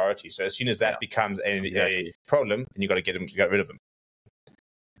be the priority. So as soon as that becomes a problem, then you got to get rid of them.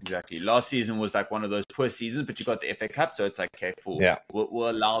 Exactly. Last season was like one of those poor seasons, but you got the FA Cup, so it's like, okay, cool. Yeah.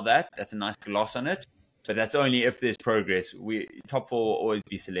 We'll allow that. That's a nice gloss on it, but that's only if there's progress. Top 4 will always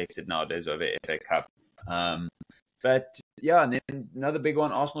be selected nowadays over FA Cup. But yeah, and then another big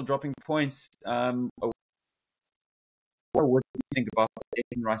one: Arsenal dropping points. What do you think about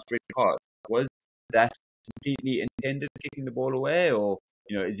taking Rice red card? Was that completely intended, kicking the ball away, or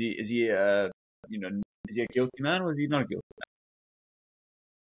is he a guilty man, or is he not a guilty man?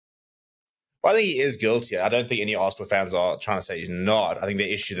 Well, I think he is guilty. I don't think any Arsenal fans are trying to say he's not. I think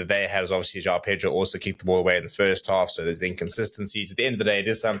the issue that they have is obviously João Pedro also kicked the ball away in the first half, so there's inconsistencies. At the end of the day, it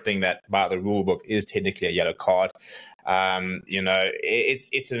is something that, by the rule book, is technically a yellow card.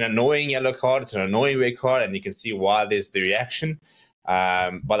 It's an annoying yellow card. It's an annoying red card, and you can see why there's the reaction.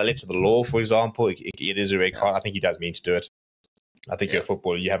 By the letter of the law, for example, it is a red card. I think he does mean to do it. I think you're a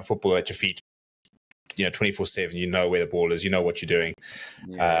footballer. You have a footballer at your feet, 24/7. You know where the ball is. You know what you're doing.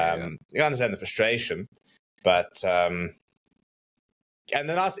 You understand the frustration, but and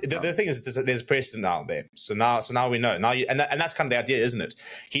the thing is, there's precedent out there. So now we know. And that's kind of the idea, isn't it?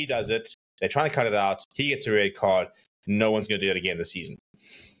 He does it. They're trying to cut it out. He gets a red card. No one's going to do it again this season.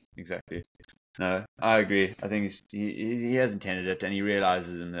 Exactly. No, I agree. I think he has intended it, and he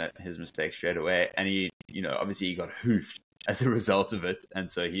realizes his mistake straight away. And he, obviously he got hoofed as a result of it, and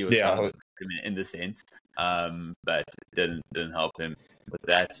so he was in the sense, but it didn't help him with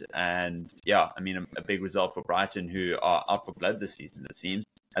that. And a big result for Brighton, who are out for blood this season, it seems,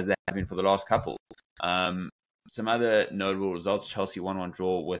 as they have been for the last couple. Some other notable results: Chelsea 1-1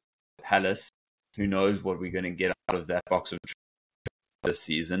 draw with Palace. Who knows what we're going to get out of that box of this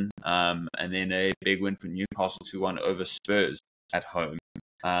season? And then a big win for Newcastle 2-1 over Spurs at home.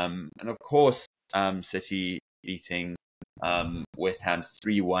 And of course, City beating West Ham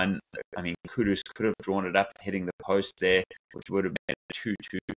 3-1. I mean, Kudus could have drawn it up, hitting the post there, which would have been 2-2.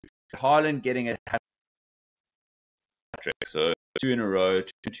 Haaland getting a hat-trick, so 2 in a row,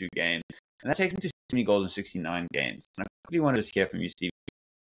 2 games. And that takes him to 70 goals in 69 games. And I really wanted to hear from you, Steve.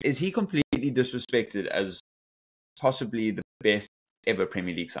 Is he completely disrespected as possibly the best ever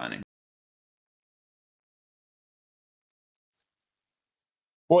Premier League signing?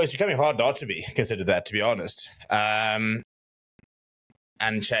 Well, it's becoming hard not to be considered that, to be honest. And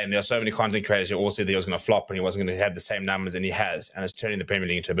shame, there are so many content creators who all said that he was going to flop and he wasn't going to have the same numbers, and he has. And it's turning the Premier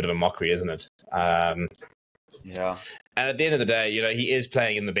League into a bit of a mockery, isn't it? Yeah. And at the end of the day, he is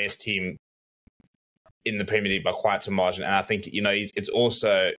playing in the best team in the Premier League by quite some margin. And I think, it's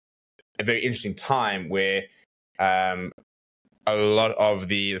also a very interesting time where a lot of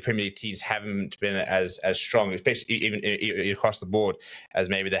the Premier League teams haven't been as strong, especially even across the board, as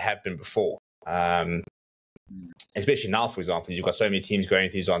maybe they have been before. Especially now, for example, you've got so many teams going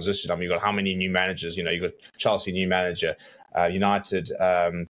through these transitions. I mean, you've got how many new managers? You've got Chelsea, new manager, United,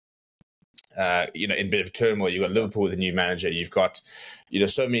 in a bit of turmoil. You've got Liverpool with a new manager. You've got,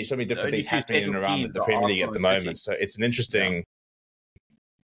 so many different things happening around the Premier League at the moment. So it's an interesting.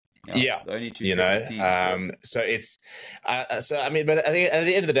 Yeah. The only two teams, so it's I mean, but I think at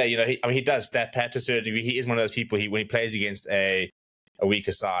the end of the day, he does stat pat to a certain degree. He is one of those people. When he plays against a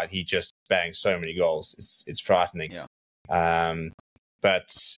weaker side, he just bangs so many goals. It's frightening. Yeah. But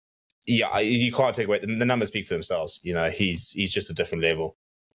yeah, you can't take away the numbers speak for themselves. He's just a different level.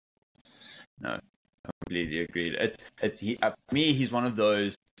 No, I completely agreed. For me, he's one of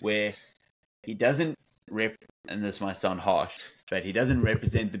those where he doesn't and this might sound harsh, but he doesn't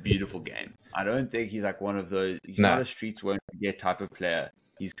represent the beautiful game. I don't think he's like one of those. He's not a streets won't forget type of player.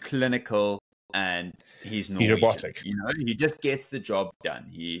 He's clinical and he's Norwegian. He's robotic. He just gets the job done.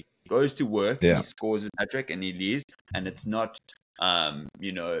 He goes to work, he scores a hat-trick, and he leaves. And it's not,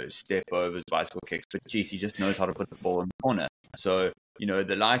 step overs, bicycle kicks, but geez, he just knows how to put the ball in the corner. So,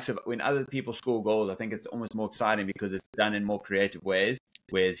 the likes of when other people score goals, I think it's almost more exciting because it's done in more creative ways.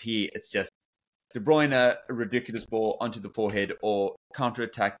 Whereas it's just De Bruyne, a ridiculous ball onto the forehead or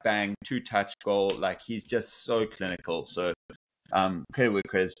counter-attack, bang, two-touch goal. Like, he's just so clinical. So, credit where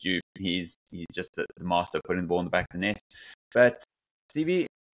credit's due. He's just the master of putting the ball in the back of the net. But, Stevie,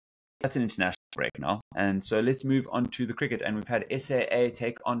 that's an international break now. And so let's move on to the cricket. And we've had SAA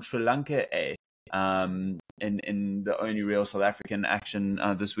take on Sri Lanka A in the only real South African action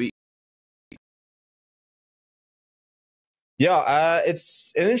this week. Yeah,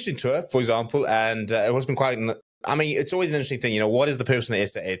 it's an interesting tour, for example, and it has been quite. I mean, it's always an interesting thing. What is the purpose of the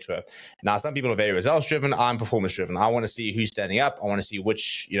SAA tour? Now, some people are very results-driven. I'm performance-driven. I want to see who's standing up. I want to see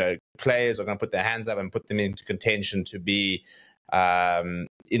which players are going to put their hands up and put them into contention to be in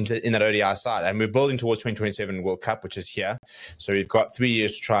that ODI side. And we're building towards 2027 World Cup, which is here. So we've got 3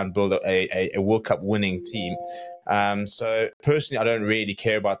 years to try and build a World Cup winning team. So personally, I don't really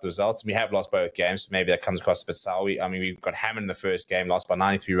care about the results. We have lost both games. So maybe that comes across a bit sour. We got hammered in the first game, lost by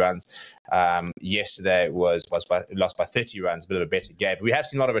 93 runs. Yesterday was lost by 30 runs, a bit of a better game. But we have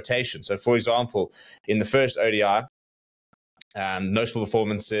seen a lot of rotation. So, for example, in the first ODI, notable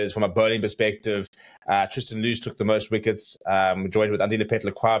performances from a bowling perspective. Tristan Luce took the most wickets, joined with Andile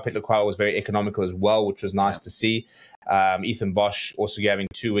Petlaquara. Petlaquara was very economical as well, which was nice to see. Ethan Bosch also giving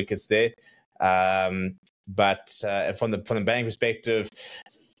 2 wickets there. But from the batting perspective,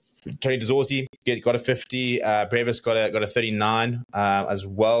 Tony Dezorzi got a 50. Brevis got a 39 as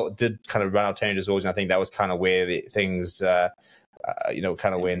well. Did kind of run out Tony Dezorzi. I think that was kind of where things kind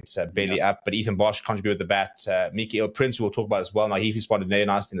of went belly up. But Ethan Bosch contributed with the bat. Mikael Prince, who we'll talk about as well. Now, he responded very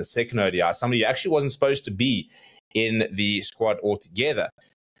nicely in the second ODI. Somebody who actually wasn't supposed to be in the squad altogether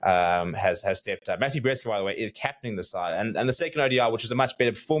has stepped up. Matthew Breska, by the way, is captaining the side. And the second ODI, which was a much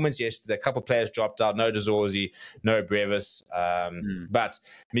better performance yesterday, a couple of players dropped out. No Dezorzi, no Brevis. But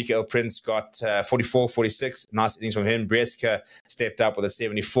Mikael Prince got 44, 46. Nice innings from him. Breska stepped up with a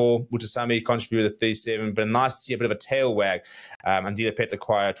 74. Mutasami contributed with 37. But nice to see a bit of a tail wag. Andile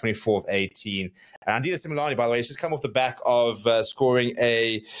Petlaquara, 24 of 18. And Andile Similani, by the way, has just come off the back of scoring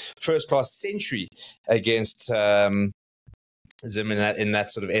a first-class century against Zim in that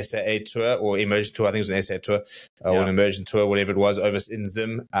sort of SAA tour or emergent tour. I think it was an SAA tour or an emergent tour, whatever it was, over in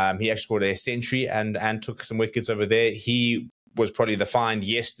Zim. He actually scored a century and took some wickets over there. He was probably the find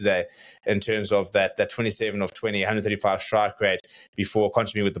yesterday in terms of that 27 of 20, 135 strike rate before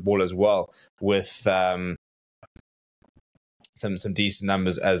contributing with the ball as well, with some decent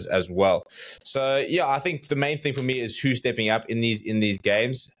numbers as well. So yeah, I think the main thing for me is who's stepping up in these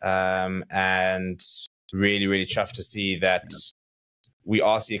games, and really, really chuffed to see that we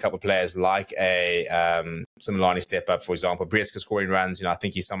are seeing a couple of players like a Similani step up, for example. Breska scoring runs. I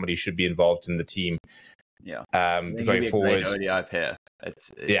think he's somebody who should be involved in the team. Yeah. Going forward. ODI pair.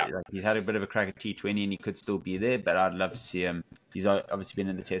 He's had a bit of a crack at T20 and he could still be there, but I'd love to see him. He's obviously been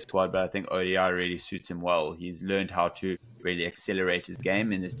in the test squad, but I think ODI really suits him well. He's learned how to really accelerate his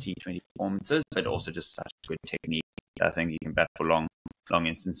game in his T20 performances, but also just such good technique that I think he can bat for long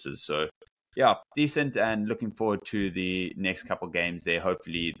instances. So yeah, decent, and looking forward to the next couple games there.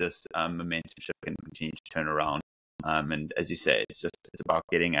 Hopefully this momentum shift can continue to turn around. And as you say, it's about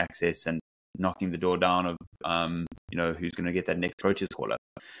getting access and knocking the door down of who's going to get that next coaches call up.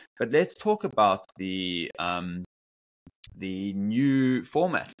 But let's talk about the new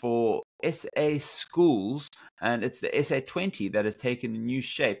format for SA schools, and it's the SA20 that has taken a new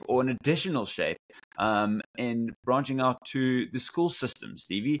shape, or an additional shape, in branching out to the school system,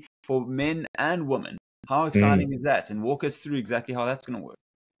 Stevie, for men and women. How exciting is that? And walk us through exactly how that's going to work.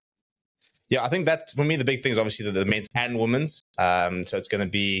 Yeah, I think that for me the big thing is obviously the men's and women's. So it's going to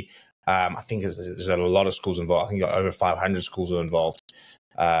be, I think there's a lot of schools involved. I think over 500 schools are involved.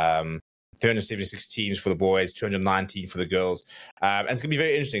 376 teams for the boys, 219 for the girls. And it's going to be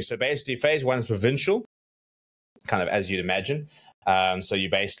very interesting. So basically, phase one is provincial, kind of as you'd imagine. So you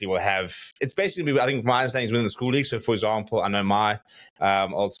basically will have, it's basically, I think my understanding is within the school league. So for example, I know my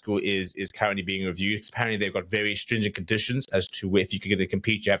old school is currently being reviewed. Apparently they've got very stringent conditions as to if you can get to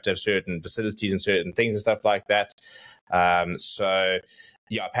compete, you have to have certain facilities and certain things and stuff like that. So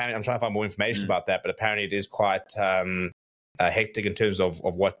yeah, apparently I'm trying to find more information about that, but apparently it is quite hectic in terms of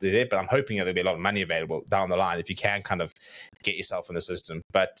what they're there, but I'm hoping there'll be a lot of money available down the line if you can kind of get yourself in the system.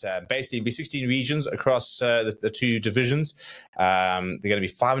 But basically, it'll be 16 regions across the two divisions. There are going to be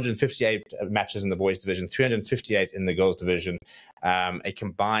 558 matches in the boys division, 358 in the girls division, a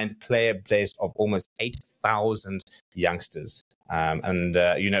combined player base of almost 8,000 youngsters.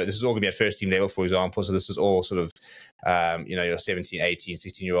 This is all going to be at first team level, for example. So this is all sort of, your 17, 18,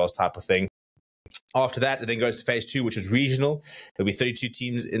 16-year-olds type of thing. After that, it then goes to phase two, which is regional. There'll be 32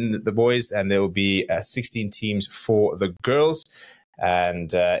 teams in the boys, and there will be 16 teams for the girls. And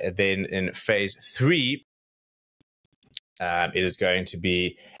then in phase three, it is going to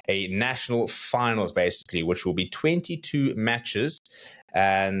be a national finals, basically, which will be 22 matches.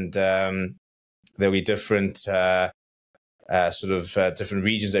 And there'll be different different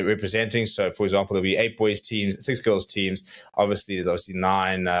regions they're representing. So, for example, there'll be 8 boys teams, 6 girls teams. There's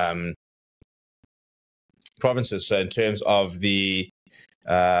 9 provinces. So in terms of the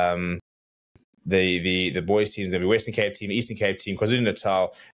boys teams, there'll be Western Cape team, Eastern Cape team,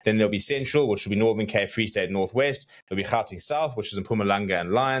 KwaZulu-Natal. Then there'll be Central, which will be Northern Cape, Free State, Northwest. There'll be Gauteng South, which is in Mpumalanga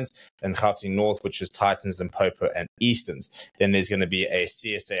and Lions, and Gauteng North, which is Titans, Limpopo, and Easterns. Then there's going to be a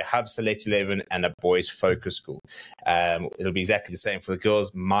CSA Hub Select 11 and a boys focus school. It'll be exactly the same for the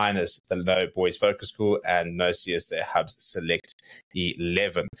girls, minus the no boys focus school and no CSA Hubs Select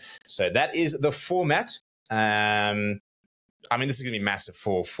 11. So that is the format. This is going to be massive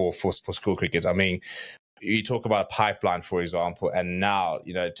for school cricket. I mean, you talk about a pipeline, for example, and now,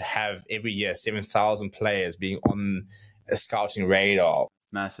 to have every year 7,000 players being on a scouting radar.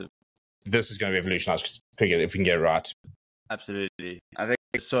 It's massive. This is going to revolutionize cricket if we can get it right. Absolutely. I think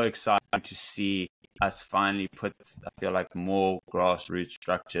it's so exciting to see us finally put, I feel like, more grassroots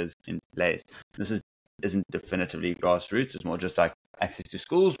structures in place. This isn't definitively grassroots. It's more just like access to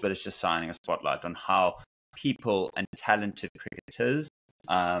schools, but it's just shining a spotlight on how people and talented cricketers,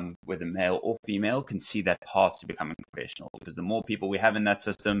 whether male or female, can see that path to becoming professional. Because the more people we have in that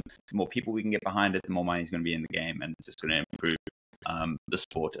system, the more people we can get behind it, the more money is going to be in the game, and it's just going to improve the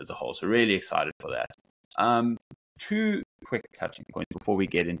sport as a whole. So really excited for that. 2 quick touching points before we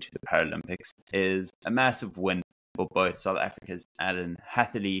get into the Paralympics is a massive win for both South Africa's Alan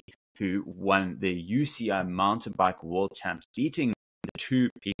Hatherley, who won the UCI mountain bike world champs, beating the 2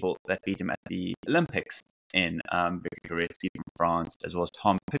 people that beat him at the Olympics in Victor Koretsky from France, as well as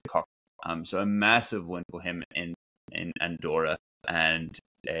Tom Pidcock. So a massive win for him in Andorra, and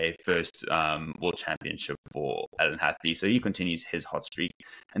a first world championship for Alan Hatherley. So he continues his hot streak.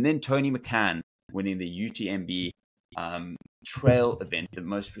 And then Tony McCann winning the UTMB trail event, the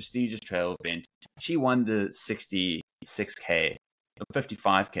most prestigious trail event. She won the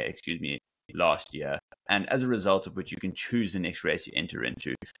 55K, last year, and as a result of which you can choose the next race you enter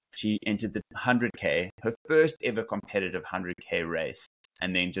into. She entered the 100K, her first ever competitive 100K race,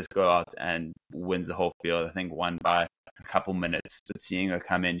 and then just go out and wins the whole field. I think won by a couple minutes. But seeing her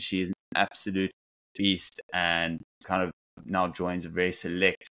come in, she is an absolute beast, and kind of now joins a very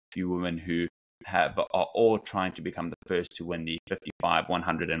select few women who are all trying to become the first to win the 55,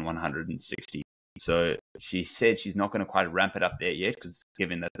 100, and 160. So she said she's not going to quite ramp it up there yet, because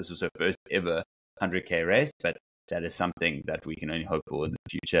given that this was her first ever 100K race, but that is something that we can only hope for in the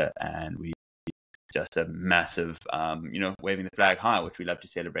future. And we just a massive, waving the flag high, which we love to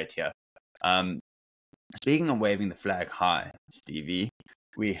celebrate here. Speaking of waving the flag high, Stevie,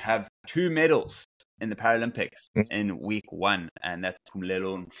 we have 2 medals in the Paralympics in week 1, and that's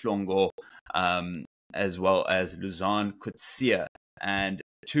Pumlelo Mhlongo, as well as Luzanne Kutsia. And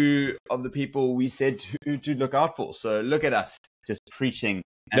two of the people we said to look out for. So look at us just preaching.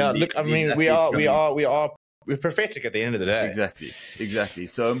 And yeah, look, I mean, we're prophetic at the end of the day. Exactly.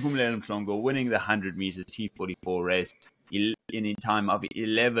 So Mpumelelo Mhlongo winning the 100 meters T44 race in a time of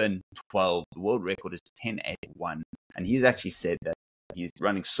 11:12. The world record is 10:81, and he's actually said that he's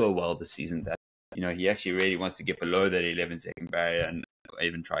running so well this season that he actually really wants to get below that 11-second barrier and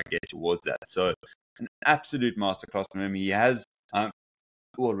even try to get towards that. So an absolute masterclass from him. He has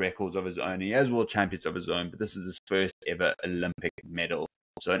world records of his own. He has world champions of his own, but this is his first ever Olympic medal.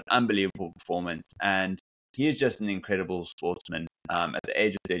 So an unbelievable performance. And he is just an incredible sportsman. At the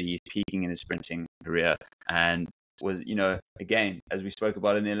age of 30, he's peaking in his sprinting career. And was, again, as we spoke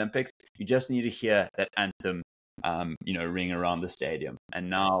about in the Olympics, you just need to hear that anthem, ring around the stadium. And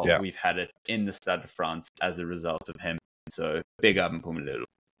now we've had it in the Stade de France as a result of him. So big up Mpumelelo.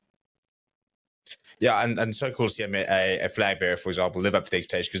 Yeah, and so cool to see a flag bearer, for example, live up to the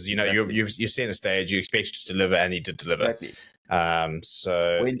expectation, because you've seen the stage, you expect to deliver, and he did deliver. Exactly.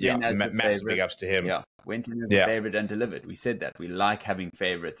 So massive big ups to him. Yeah, went in as the favorite and delivered. We said that we like having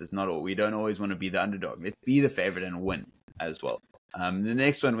favorites. It's not all. We don't always want to be the underdog. Let's be the favorite and win as well. The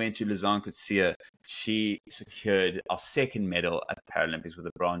next one went to Lizanne Coetzee. She secured our second medal at the Paralympics with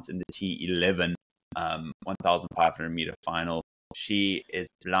a bronze in the T11 1,500 meter final. She is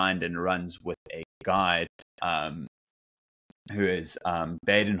blind and runs with a guide who is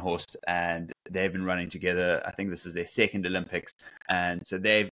Badenhorst, and they've been running together. I think this is their second Olympics, and so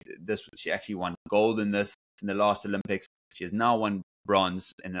she actually won gold in the last Olympics. She has now won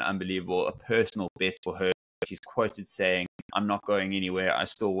bronze in a personal best for her. She's quoted saying, "I'm not going anywhere. I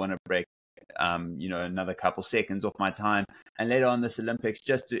still want to break another couple seconds off my time, and later on this Olympics,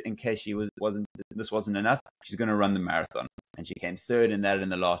 in case this wasn't enough, she's going to run the marathon." And she came third in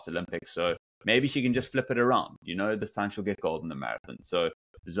the last Olympics. So maybe she can just flip it around. This time she'll get gold in the marathon. So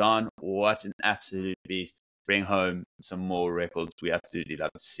Zahn, what an absolute beast. Bring home some more records. We absolutely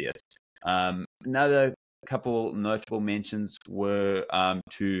love to see it. Another couple notable mentions were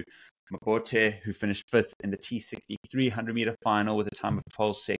to Mabote, who finished fifth in the T63 100-meter final with a time of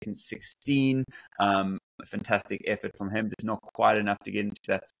 12 seconds 16. A fantastic effort from him, but not quite enough to get into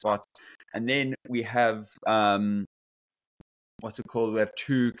that spot. And then we have we have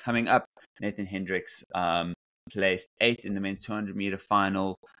two coming up. Nathan Hendricks placed 8th in the men's 200-meter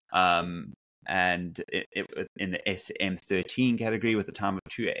final, and in the SM13 category with a time of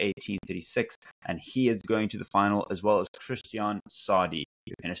 2:18:36, and he is going to the final, as well as Christian Sadi,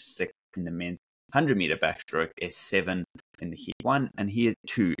 who finished 6th in the men's 100-meter backstroke, S7 in the heat 1, and he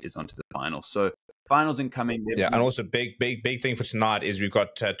too is onto the final. So finals incoming. Yeah, and also big thing for tonight is we've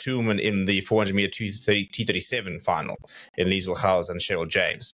got two women in the 400-meter T37 final in Liesl Howes and Cheryl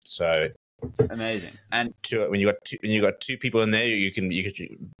James. So amazing. And when you got two people in there, you get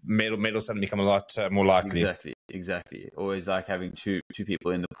medals suddenly become a lot more likely. Exactly. Always like having two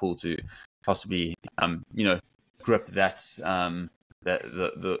people in the pool to possibly grip those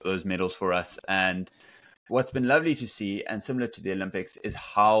medals for us. And what's been lovely to see, and similar to the Olympics, is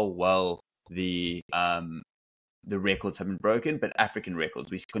how well the records have been broken, but African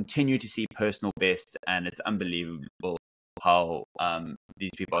records. We continue to see personal bests, and it's unbelievable how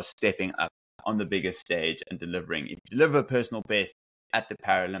these people are stepping up on the biggest stage and delivering. If you deliver a personal best at the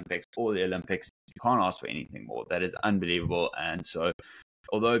Paralympics or the Olympics, you can't ask for anything more. That is unbelievable. And so,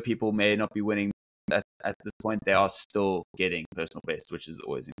 although people may not be winning at this point, they are still getting personal best, which is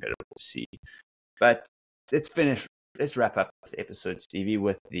always incredible to see. But let's wrap up this episode, Stevie,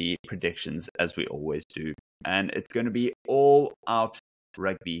 with the predictions, as we always do. And it's going to be all out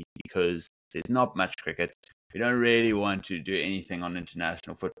rugby, because there's not much cricket. We don't really want to do anything on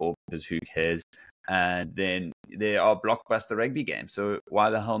international football, because who cares? And then there are blockbuster rugby games, so why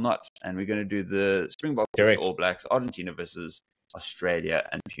the hell not? And we're going to do the Springboks versus All Blacks, Argentina versus Australia,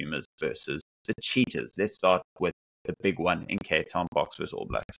 and Pumas versus the Cheetahs. Let's start with the big one in Cape Town, Boks versus All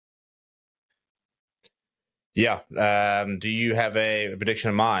Blacks. Yeah. Do you have a prediction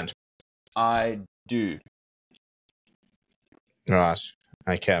in mind? I do. Right.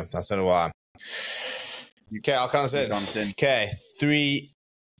 Okay. That's not why. Okay, I'll kind of say it. Okay. 3,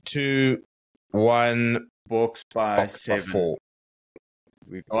 2, 1. Boks by 7.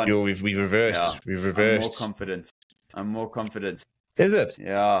 We've reversed. Yeah. We've reversed. I'm more confident. Is it?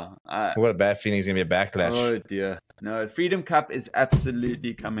 Yeah. What a bad feeling. It's going to be a backlash. Oh, dear. No, Freedom Cup is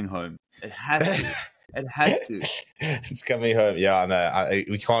absolutely coming home. It has to. It has to. It's coming home. Yeah, no,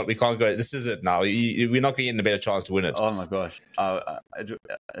 we can't go. This is it now. We're not getting a better chance to win it. Oh my gosh.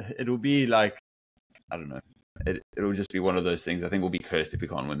 It'll be like, I don't know. It'll just be one of those things. I think we'll be cursed if we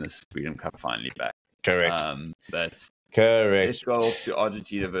can't win this Freedom Cup finally back. Correct. But Correct. Let's go off to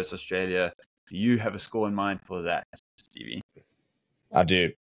Argentina versus Australia. Do you have a score in mind for that, Stevie? I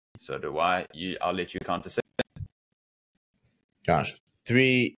do. So do I. I'll let you count to 6. Gosh.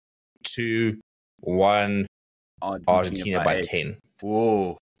 3, 2, 1. Argentina by 10.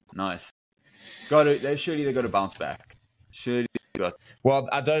 Whoa, nice. Surely they got to bounce back. Surely they got. Well,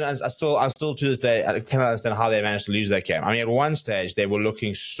 I'm still to this day, I cannot understand how they managed to lose that game. I mean, at one stage they were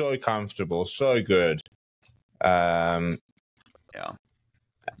looking so comfortable, so good.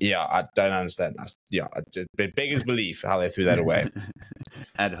 Yeah, I don't understand. Yeah, beggars belief how they threw that away.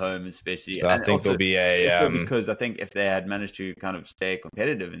 At home, especially. So I think also, there'll be a because I think if they had managed to kind of stay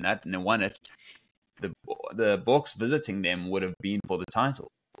competitive in that and they won it, the Boks visiting them would have been for the title.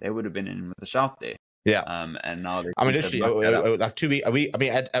 They would have been in with a shout there. Yeah. And now they. I mean, literally, like 2 weeks. I mean, I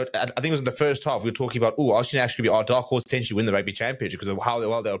think it was in the first half. We were talking about, Argentina actually be our dark horse potentially win the rugby championship because of how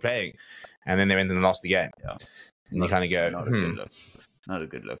well they were playing, and then they went and lost the game. Yeah. And you kind of go, Not a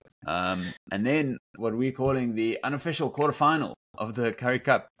good look. And then what we're calling the unofficial quarterfinal of the Currie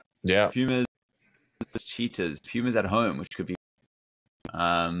Cup. Yeah. Pumas versus Cheetahs. Pumas at home, which could be.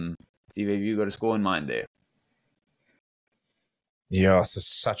 Steve, have you got a score in mind there? Yeah, it's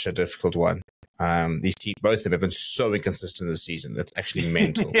such a difficult one. These teams, both of them have been so inconsistent this season. It's actually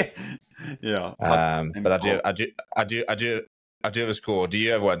mental. Yeah. But I do have a score. Do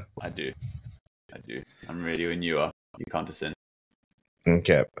you have one? I do. I'm ready when you are. You count us in.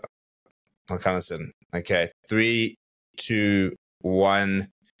 Okay. I'll count us in. Okay. 3, 2, 1.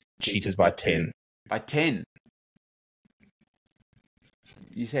 Cheetahs by 10. By 10.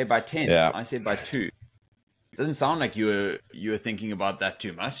 You say by 10. Yeah. I said by 2. It doesn't sound like you were thinking about that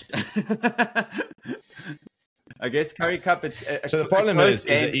too much. I guess Currie Cup. So the problem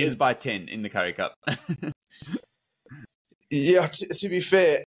is by 10 in the Currie Cup. Yeah, to be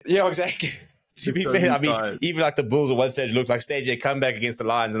fair, yeah, exactly. To be fair, I mean, even like the Bulls at one stage looked like stage a comeback against the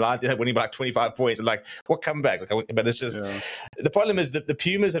Lions. The Lions had winning by like 25 points. And like, what comeback? But it's just the problem is that the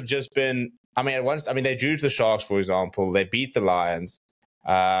Pumas have just been. I mean, they drew to the Sharks, for example. They beat the Lions.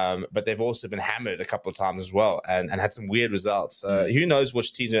 But they've also been hammered a couple of times as well and had some weird results. Who knows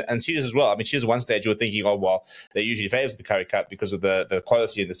which teams, and Cheetahs as well. I mean, Cheetahs at one stage you were thinking, oh, well, they usually favors the Currie Cup because of the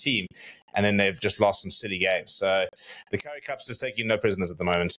quality of the team, and then they've just lost some silly games. So the Currie Cup's just taking no prisoners at the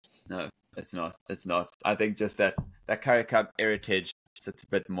moment. No, it's not. I think just that Currie Cup heritage sits a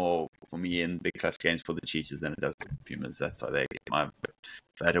bit more for me in big clutch games for the Cheetahs than it does for the Pumas. That's why they get my vote.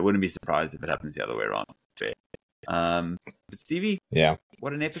 But I wouldn't be surprised if it happens the other way around. But Stevie, yeah,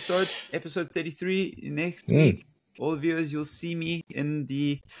 what an episode 33 next week. All the viewers, you'll see me in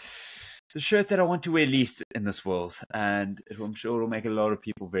the shirt that I want to wear least in this world, and I'm sure it'll make a lot of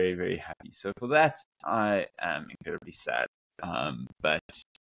people very, very happy. So for that, I am incredibly sad. But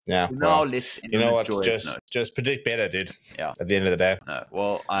yeah, now let's you know what, just predict better, dude. Yeah, at the end of the day. No,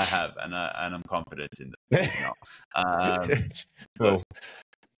 well, I have, and I'm confident in that now. Well,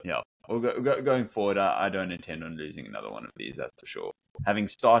 yeah. Well, going forward, I don't intend on losing another one of these, that's for sure. Having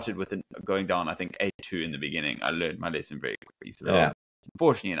started with going down, I think 8-2 in the beginning, I learned my lesson very quickly. So that was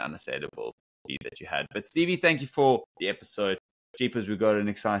unfortunately an unassailable lead that you had. But Stevie, thank you for the episode. Jeepers, we've got an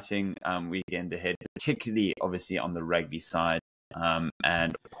exciting weekend ahead, particularly obviously on the rugby side, and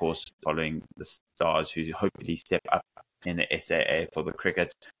of course following the Stars who hopefully step up in the SAA for the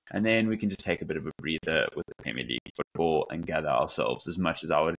cricket. And then we can just take a bit of a breather with the Premier League football and gather ourselves, as much as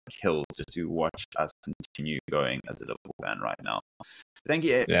I would kill just to watch us continue going as a Liverpool fan right now. Thank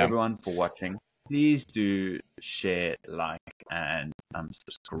you everyone for watching. Please do share, like, and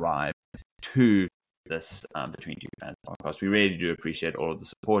subscribe to this Between Two Fans podcast. We really do appreciate all of the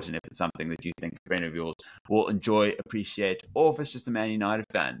support, and if it's something that you think a friend of yours will enjoy, appreciate, or if it's just a Man United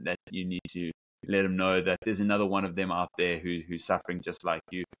fan that you need to let them know that there's another one of them out there who's suffering just like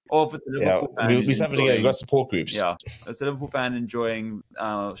you. Or if it's a Liverpool fan, we'll be suffering together. We've got support groups. Yeah, it's a Liverpool fan enjoying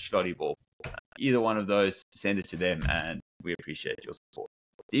Schlotty ball. Either one of those, send it to them, and we appreciate your support.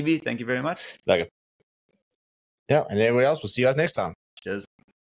 Stevie, thank you very much. Yeah, and everybody else, we'll see you guys next time. Cheers.